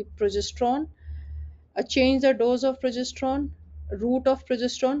of progesterone, change the dose of progesterone, route of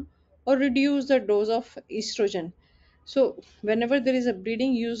progesterone, or reduce the dose of estrogen. So whenever there is a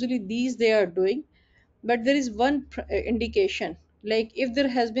bleeding, usually these they are doing. But there is one indication, like if there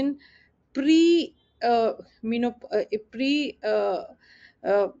has been pre pre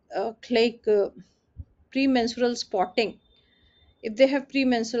like premenstrual spotting, if they have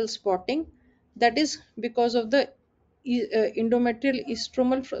premenstrual spotting, that is because of the endometrial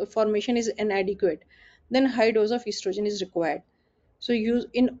estromal formation is inadequate, then high dose of estrogen is required. So use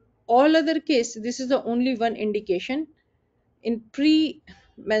in all other case, this is the only one indication. In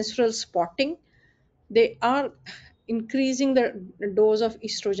premenstrual spotting, they are increasing the dose of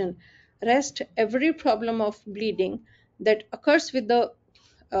estrogen. Rest every problem of bleeding that occurs with the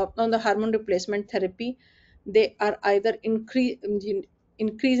on the hormone replacement therapy, they are either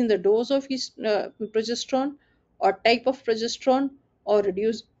increasing the dose of progesterone, or type of progesterone, or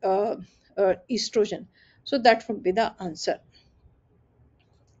reduce estrogen. So that would be the answer.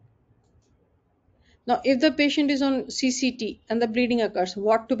 Now if the patient is on CCT and the bleeding occurs,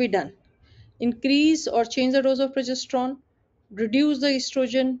 what to be done? Increase or change the dose of progesterone, reduce the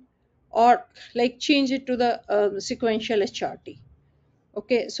estrogen, or like change it to the sequential HRT.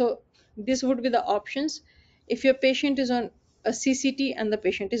 Okay, so this would be the options. If your patient is on a CCT and the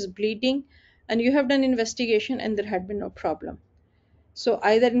patient is bleeding, and you have done investigation and there had been no problem, so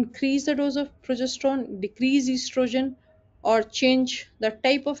either increase the dose of progesterone, decrease estrogen, or change the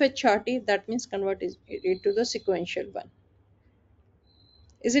type of HRT, that means convert it to the sequential one.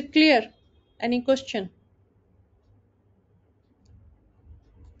 Is it clear? Any question?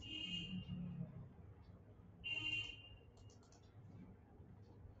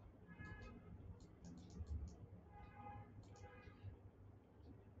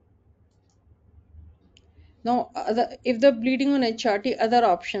 Now, if the bleeding on HRT, other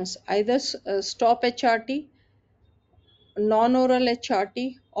options, either stop HRT, non-oral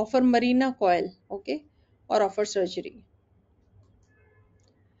HRT, offer Marina coil, okay, or offer surgery.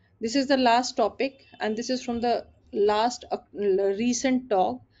 This is the last topic, and this is from the last recent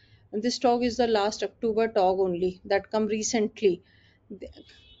talk. And this talk is the last October talk only that come recently.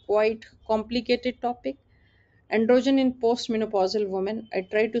 Quite complicated topic. Androgen in postmenopausal women. I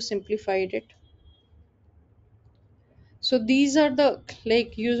try to simplify it. So these are the,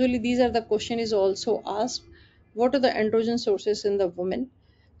 like usually these are the question is also asked, what are the androgen sources in the woman?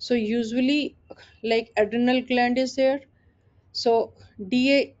 So usually like adrenal gland is there. So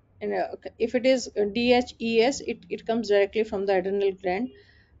DA, if it is DHES, it comes directly from the adrenal gland.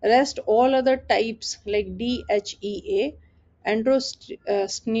 Rest all other types like DHEA,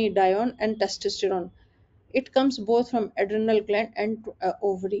 androstenedione, and testosterone. It comes both from adrenal gland and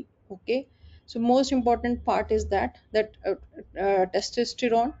ovary. Okay, so most important part is that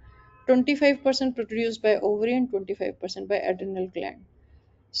testosterone 25% produced by ovary and 25% by adrenal gland.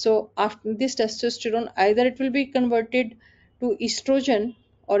 So after this testosterone, either it will be converted to estrogen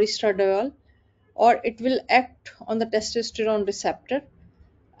or estradiol, or it will act on the testosterone receptor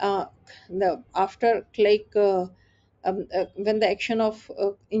uh, after when the action of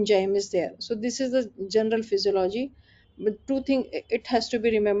enzyme is there. So this is the general physiology. But two things it has to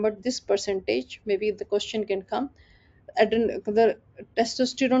be remembered. This percentage, maybe the question can come. The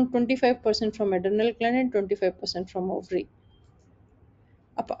testosterone 25% from adrenal gland and 25% from ovary.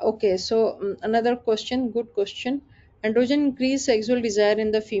 Okay, so another question, good question. Androgen increase sexual desire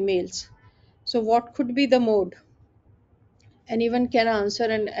in the females. So what could be the mode? Anyone can answer,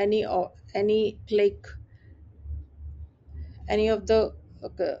 and any like any of the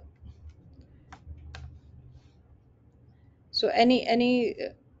okay. So any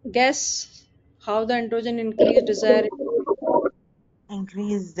guess how the androgen increase desire?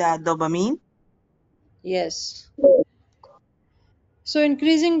 Increase dopamine. Yes. So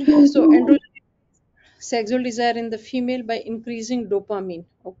androgen sexual desire in the female by increasing dopamine.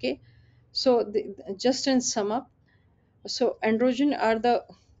 Okay. So just in sum up, so androgen are the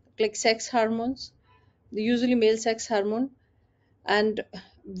like sex hormones, usually male sex hormone, and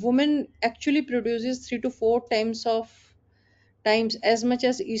woman actually produces 3 to 4 times as much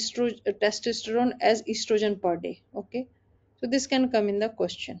as testosterone as estrogen per day. Okay, so this can come in the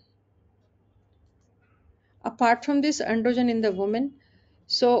question. Apart from this androgen in the woman,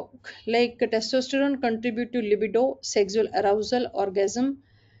 so like testosterone contribute to libido, sexual arousal, orgasm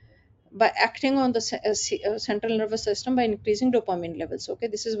by acting on the central nervous system by increasing dopamine levels. Okay,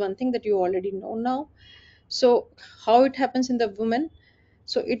 this is one thing that you already know now. So how it happens in the woman?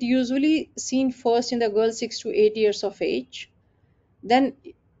 So it usually seen first in the girl 6 to 8 years of age, then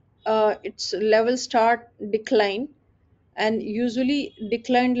its level start decline, and usually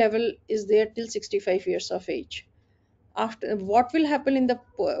declined level is there till 65 years of age. After, what will happen in the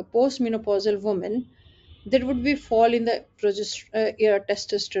postmenopausal woman? There would be fall in the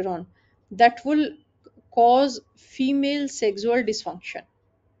testosterone that will cause female sexual dysfunction.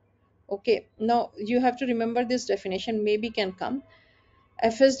 Okay, now you have to remember this definition, maybe can come.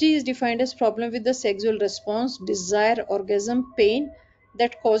 FSD is defined as problem with the sexual response, desire, orgasm, pain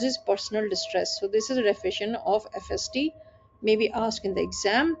that causes personal distress. So this is a definition of FSD, may be asked in the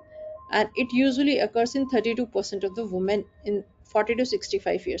exam, and it usually occurs in 32% of the women in 40 to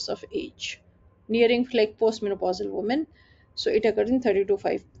 65 years of age, nearing like postmenopausal women. So it occurs in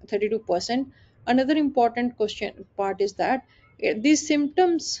 32%. Another important question part is that these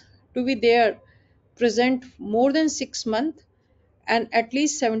symptoms to be there present more than 6 months and at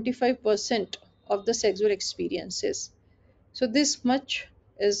least 75% of the sexual experiences. So this much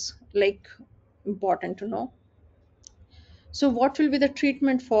is like important to know. So what will be the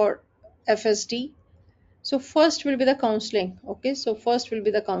treatment for FSD? So first will be the counseling. Okay, so first will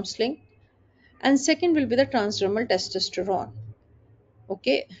be the counseling, and second will be the transdermal testosterone.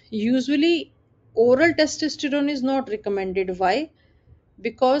 Okay, usually oral testosterone is not recommended. Why?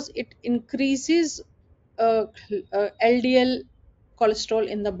 Because it increases LDL cholesterol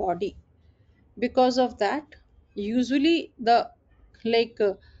in the body. Because of that, usually the like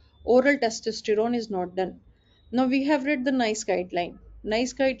oral testosterone is not done. Now we have read the nice guideline.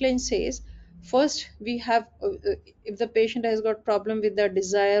 Nice guideline says first we have if the patient has got problem with their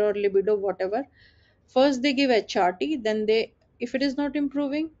desire or libido whatever, first they give HRT, then they, if it is not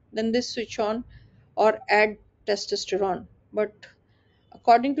improving, then they switch on or add testosterone. But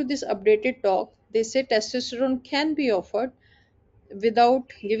according to this updated talk, they say testosterone can be offered without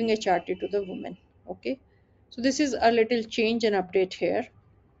giving HRT to the woman. Okay, so this is a little change and update here.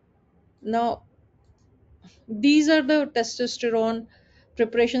 Now these are the testosterone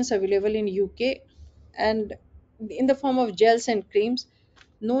preparations available in UK, and in the form of gels and creams.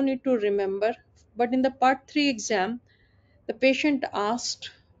 No need to remember, but in the part 3 exam the patient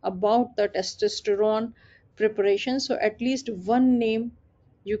asked about the testosterone preparation, so at least one name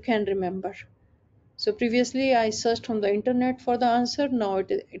you can remember. So previously I searched on the internet for the answer. Now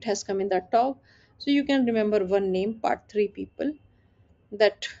it has come in the top. So you can remember one name, part 3 people,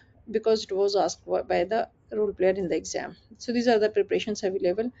 that because it was asked by the role player in the exam. So these are the preparations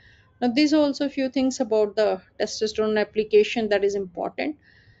available. Now these are also a few things about the testosterone application that is important.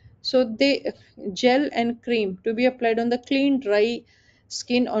 So they gel and cream to be applied on the clean dry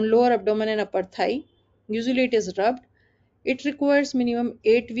skin on lower abdomen and upper thigh. Usually it is rubbed. It requires minimum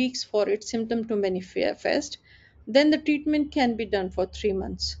 8 weeks for its symptom to manifest. then the treatment can be done for 3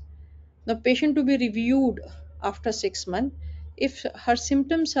 months. The patient to be reviewed after 6 months. If her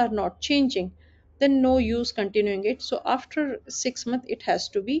symptoms are not changing, then no use continuing it. So after 6 months, it has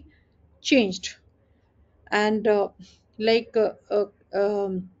to be changed. And like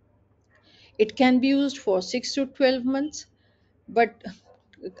it can be used for 6 to 12 months, but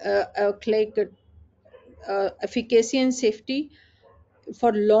efficacy and safety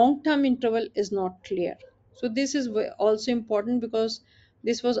for long term interval is not clear. So this is also important because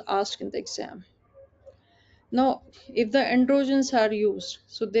this was asked in the exam. Now, if the androgens are used,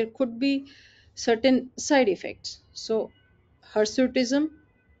 so there could be certain side effects. So hirsutism,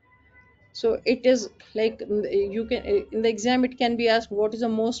 so it is like you can in the exam it can be asked what is the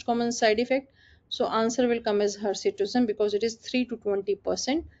most common side effect. So answer will come as hirsutism because it is 3 to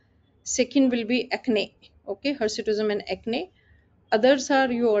 20%. Second will be acne. Okay, hirsutism and acne. Others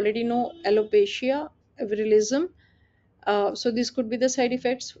are, you already know, alopecia, virilism. So these could be the side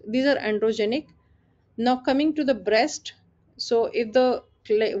effects. These are androgenic. Now coming to the breast, so if the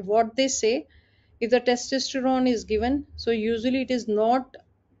what they say, if the testosterone is given, so usually it is not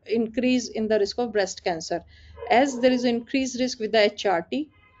increase in the risk of breast cancer, as there is increased risk with the HRT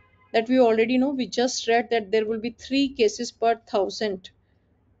that we already know. We just read that there will be 3 cases per 1,000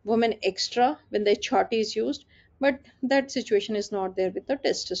 women extra when the HRT is used, but that situation is not there with the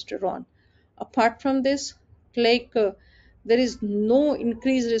testosterone. Apart from this, there is no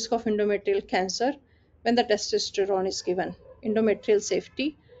increased risk of endometrial cancer when the testosterone is given. Endometrial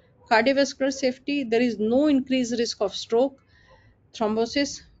safety, cardiovascular safety, there is no increased risk of stroke,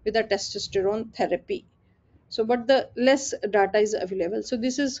 thrombosis with the testosterone therapy. So, but the less data is available. So,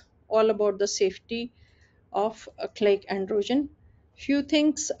 this is all about the safety of androgen. Few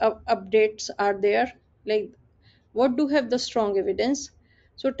things updates are there, like what do have the strong evidence.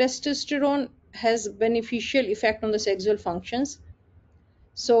 So testosterone has beneficial effect on the sexual functions.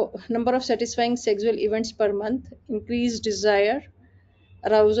 So number of satisfying sexual events per month, increased desire,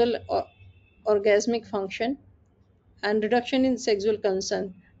 arousal, orgasmic function, and reduction in sexual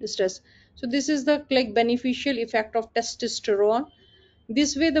concern, distress. So this is the beneficial effect of testosterone.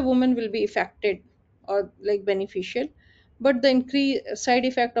 This way the woman will be affected or beneficial. But the increase side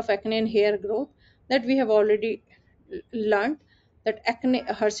effect of acne and hair growth, that we have already learned, that acne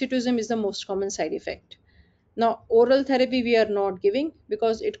hirsutism is the most common side effect. Now oral therapy we are not giving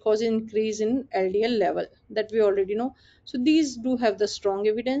because it causes increase in LDL level, that we already know. So these do have the strong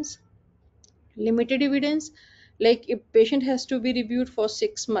evidence. Limited evidence, like if patient has to be reviewed for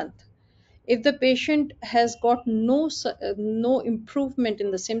 6 months, if the patient has got no improvement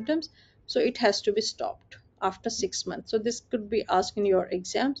in the symptoms, so it has to be stopped after 6 months. So this could be asked in your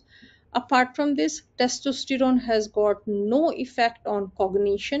exams. Apart from this, testosterone has got no effect on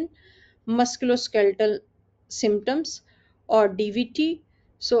cognition, musculoskeletal symptoms, or DVT.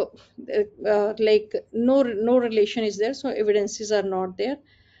 So no relation is there, so evidences are not there.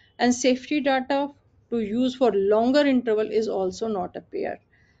 And safety data to use for longer interval is also not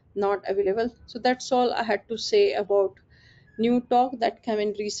available. So that's all I had to say about new talk that came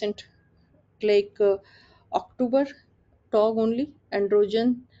in recent, like October talk only,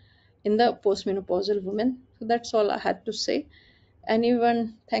 androgen in the postmenopausal women. So that's all I had to say.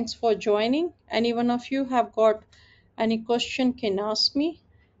 Anyone, thanks for joining. Any one of you have got any question can ask me.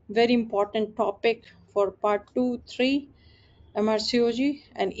 Very important topic for part 2, 3, MRCOG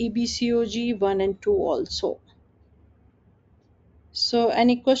and EBCOG 1 and 2 also. So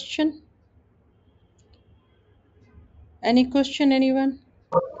any question? Any question, anyone?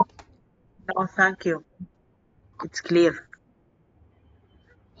 No, thank you. It's clear.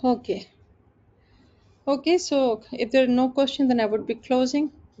 Okay. Okay, so if there are no questions, then I would be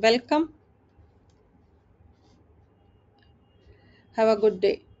closing. Welcome. Have a good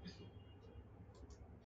day.